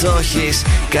καν δεν το έχεις.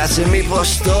 Κάτσε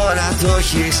μήπως τώρα το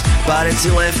έχεις, πάρε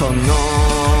τηλέφωνο.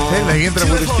 Να γίνει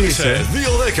τραγουδιστής.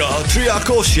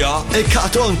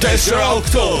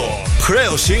 2-10-300-1048.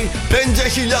 Χρέωση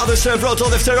 5.000 ευρώ το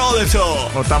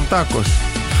δευτερόλεπτο. Ο Ταμτάκος.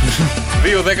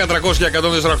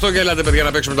 2-10-300-1048 και έλατε, παιδιά,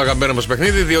 να παίξουμε το αγαπημένο μας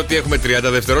παιχνίδι. Διότι έχουμε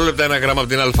 30 δευτερόλεπτα, ένα γράμμα από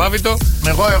την αλφάβητο.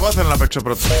 Εγώ θέλω να παίξω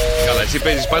πρώτο. Καλά, εσύ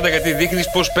παίζεις πάντα γιατί δείχνεις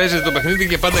πώς παίζεται το παιχνίδι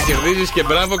και πάντα κερδίζεις και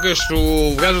μπράβο και σου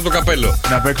βγάζω το καπέλο.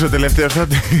 Να παίξω τελευταίο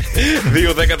τότε.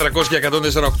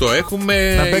 2-10-300-1048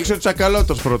 έχουμε. Να παίξω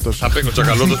τσακαλώτος πρώτος. Θα παίξω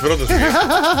τσακαλώτος πρώτος.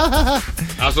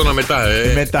 Άστο να μετά,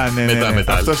 Μετά, ναι.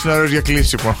 Αυτός είναι ωραίος για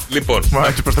κλείσιμο. Λοιπόν,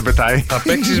 έτσι πως το πετάει. θα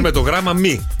παίξεις με το γράμμα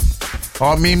μη.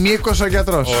 Ο Μιμίκος ο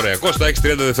γιατρός. Ωραία, Κώστα, έχεις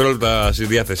 30 δευτερόλεπτα στη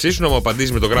διάθεσή σου να μου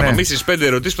απαντήσεις με το γράμμα μη στις 5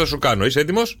 ερωτήσεις που θα σου κάνω. Είσαι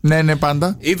έτοιμος? Ναι,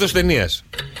 πάντα. Είδος ταινίας.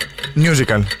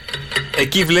 Musical.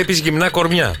 Εκεί βλέπεις γυμνά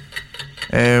κορμιά.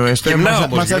 Στο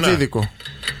Ματσατζίδικο.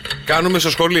 Κάνουμε στο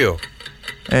σχολείο.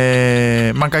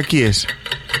 Μακακίες.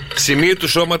 Σημείο του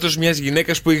σώματος μιας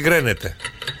γυναίκας που υγραίνεται.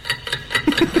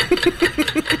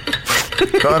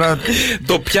 Τώρα.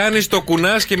 Το πιάνεις, το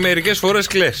κουνάς και μερικές φορές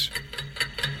κλαις.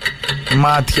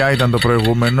 Μάτια ήταν το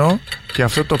προηγούμενο. Και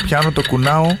αυτό το πιάνω, το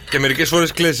κουνάω. Και μερικές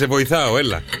φορές κλαις, σε βοηθάω,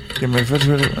 έλα. Και μερικές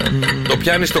φορές. Το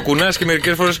πιάνεις, το κουνάς και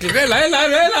μερικές φορές κλαις. Έλα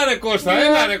ρε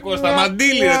Κώστα.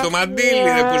 Μαντίλι ρε, το μαντίλι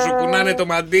ρε, που σου κουνάνε το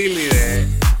μαντίλι ρε.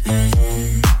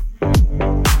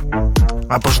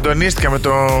 Αποσυντονίστηκα με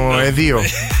το εδίο.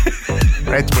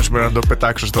 Έτοιμο σήμερα να το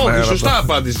πετάξω στον αέρα. Όχι, σωστά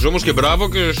απάντησες όμως και μπράβο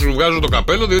και σου βγάζω το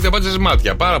καπέλο διότι απάντησες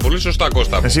μάτια. Πάρα πολύ σωστά,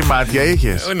 Κώστα. Εσύ μάτια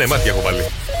είχες? Ναι, μάτια έχω βάλει.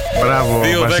 Μπράβο.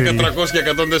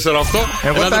 2-10-300-1048.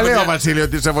 Εγώ τα λέω, Βασίλη,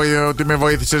 ότι με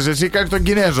βοήθησες. Εσύ κάνεις τον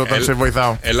Κινέζο όταν σε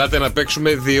βοηθάω. Ελάτε να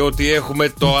παίξουμε διότι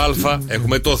έχουμε το Α,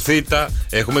 έχουμε το Θ,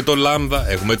 έχουμε το Λ,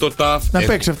 έχουμε το Τ. Να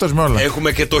παίξει αυτός με όλα.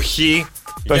 Έχουμε και το Χ.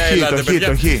 Το Χ.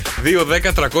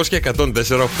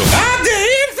 2-10-300-1048. Άντε,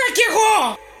 ήρθα κι εγώ!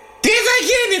 Τι θα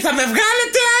γίνει, θα με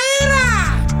βγάλετε αέρα!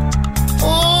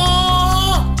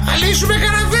 Θα λύσουμε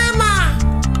κανένα θέμα!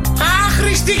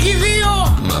 Άχρηστη κι δύο!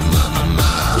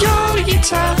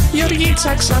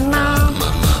 Γεωργίτσα ξανά.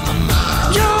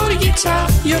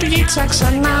 Γεωργίτσα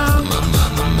ξανά.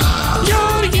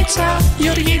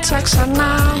 Γεωργίτσα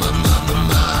ξανά.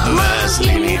 Μας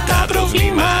λύνει τα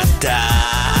προβλήματα.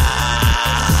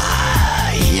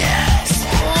 Yes!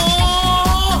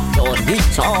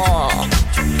 Γεωργίτσα!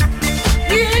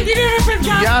 Τι έγινε ρε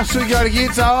παιδιά? Γεια σου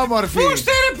Γεωργίτσα όμορφη. Πού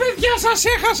είστε ρε παιδιά, σας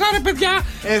έχασα ρε παιδιά.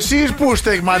 Εσείς πού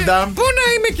είστε μαντάμ? Πού να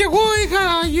είμαι κι εγώ, είχα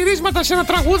γυρίσματα σε ένα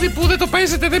τραγούδι που δεν το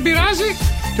παίζετε, δεν πειράζει.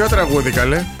 Ποιο τραγούδι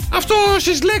καλέ? Αυτό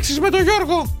στις λέξεις με τον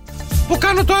Γιώργο που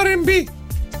κάνω το R&B.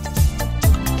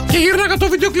 Και γύρναγα το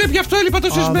βίντεο κλιπ, γι' αυτό έλειπα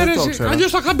τόσες μέρες.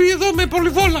 Αλλιώς θα είχα μπει εδώ με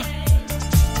πολυβόλα.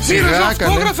 Μοίραζα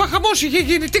αυτόγραφα, χαμός είχε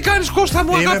γίνει. Τι κάνεις Κώστα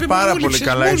μου, αγάπη μου? Είναι πάρα πολύ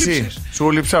καλά, εσύ.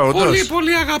 Σου λείψα όντως. Πολύ,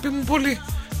 πολύ αγάπη μου, πολύ.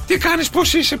 Τι κάνεις,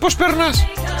 πώς είσαι, πώς περνάς?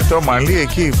 Το μαλλί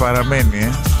εκεί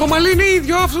παραμένει, Το μαλλί είναι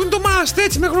ίδιο, αυτό είναι το μάστ,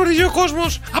 έτσι με γνωρίζει ο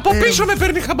κόσμος. Από πίσω με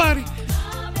παίρνει χαμπάρι.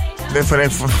 Δεν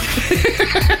φρέφω.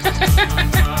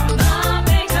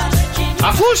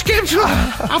 Αφού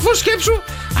σκέψου,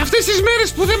 αυτές τις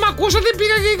μέρες που δεν μ' ακούσατε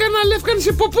πήγα και έκανα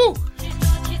λεύκανση ποπού.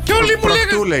 Και όλοι μου λέγανε.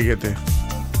 Προκτού λέγεται.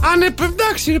 Ναι,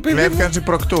 εντάξει ρε παιδί μου. Λεύκανση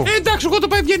προκτού. Εντάξει, εγώ το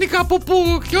πάω ευγενικά από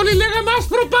πού. Και όλοι λέγανε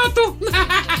άσπρο πάτο.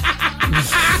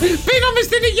 Πήγαμε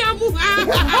στην υγειά μου.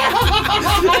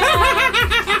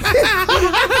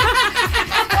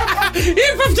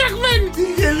 Ήρθα φτιαγμένη.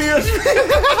 Γελίος.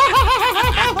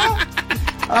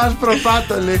 Άσπρο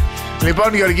πάτο λέει.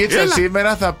 Λοιπόν Γεωργίτσα,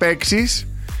 σήμερα θα παίξεις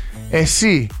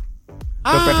εσύ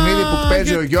το παιχνίδι που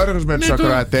παίζει ο Γιώργος με τους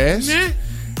ακροατές.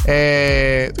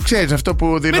 Ξέρεις αυτό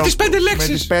που δίνω. Με τις 5 λέξεις.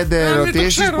 Με τις 5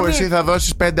 ερωτήσεις που εσύ θα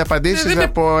δώσεις 5 απαντήσεις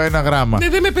από ένα γράμμα. Ναι,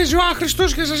 δεν με παίζει ο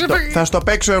άχρηστος και σας έπαιξε. Θα στο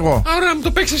παίξω εγώ. Ωραία, μου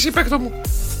το παίξεις εσύ, παίκτο μου.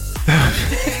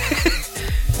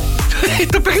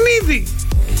 Το παιχνίδι.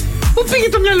 Πού πήγε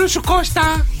το μυαλό σου,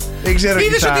 Κώστα? Δεν ξέρω.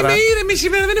 Είδες ότι είμαι ήρεμη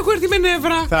σήμερα, δεν έχω έρθει με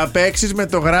νεύρα. Θα παίξεις με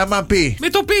το γράμμα π. Με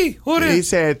το π, ωραία.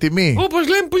 Είσαι έτοιμη? Όπως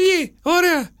λέμε πουλί,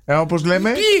 ωραία. Όπως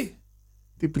λέμε. Πι.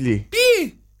 Τι πλή?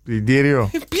 Πι. Πλυντήριο.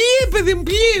 Πλυέ, παιδί μου,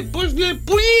 πλυέ. Πώς λέει,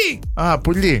 πουλί. Α,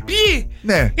 πουλί. Πλυέ.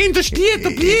 Ναι. Είναι το σκυλί,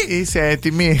 το πλυέ. Είσαι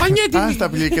έτοιμη? Πανέτοιμη. Ας τα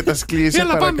πλυέ και τα σκλί, σε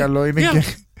Έλα, παρακαλώ. πάμε. Είναι και...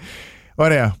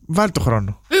 Ωραία, βάλ' το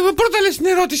χρόνο. Πρώτα λες την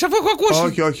ερώτηση, αφού έχω ακούσει.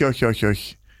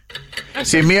 Όχι.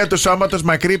 Σημείο του σώματος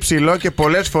μακρύ, ψηλό και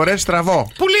πολλές φορές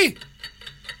στραβό. Πουλί.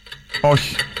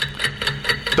 Όχι.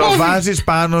 Το βάζεις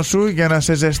πάνω σου για να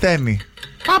σε ζεσταίνει.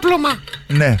 Πάπλωμα.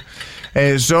 Ναι.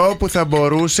 Ζώο που θα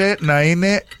μπορούσε να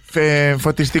είναι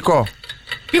φωτιστικό.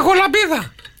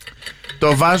 Πηγολαμπίδα.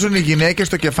 Το βάζουν οι γυναίκες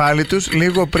στο κεφάλι τους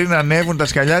λίγο πριν ανέβουν τα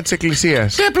σκαλιά της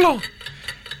εκκλησίας. Τσέπλο.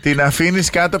 Την αφήνεις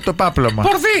κάτω από το πάπλωμα.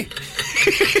 Πορδί.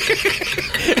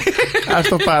 Ας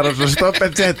το πάρω σωστό,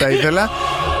 πετσέτα ήθελα.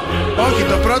 Όχι,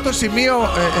 το πρώτο σημείο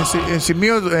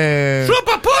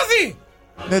Σούπα, πόδι.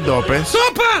 δεν το πες. Το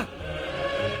είπα.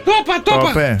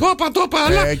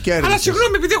 Αλλά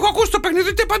συγγνώμη, επειδή έχω ακούσει το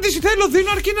παιχνίδι, τι απάντηση θέλω,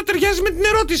 δίνω αρκεί να ταιριάζει με την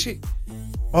ερώτηση.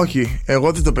 Όχι,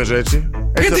 εγώ δεν το παίζω έτσι.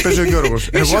 Έτσι το παίζει ο Γιώργος.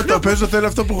 Εγώ το παίζω, θέλω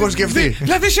αυτό που έχω σκεφτεί.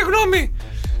 Δηλαδή, συγγνώμη.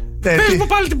 Πες μου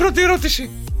πάλι την πρώτη ερώτηση.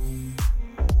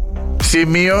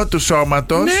 Σημείο του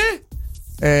σώματος.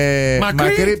 Ναι.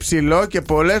 Μακρύ, ψηλό και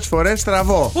πολλές φορές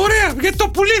στραβό. Ωραία, γιατί το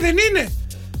πουλί δεν είναι.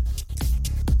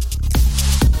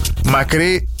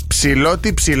 Μακρύ, ψηλό,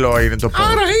 τι ψηλό είναι το πόδι?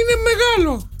 Άρα είναι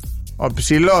μεγάλο.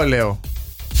 Ψηλό λέω.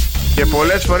 Και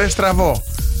πολλές φορές στραβό.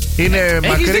 Είναι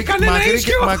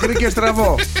μακρύ και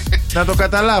στραβό. Να το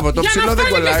καταλάβω, το ψηλό δεν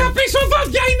κολλάει. Για να πίσω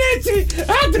δόντια είναι έτσι.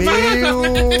 Άντε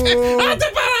παράτα.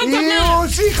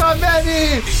 Σι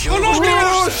χαμένη.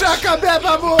 Σάκα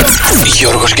μπέπα μου.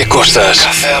 Γιώργος και Κώστας.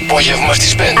 Κάθε απόγευμα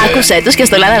στις 5. Άκουσέ τους και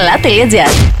στο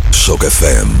lalala.gr. Σοκ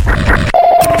FM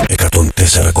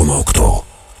 104,8.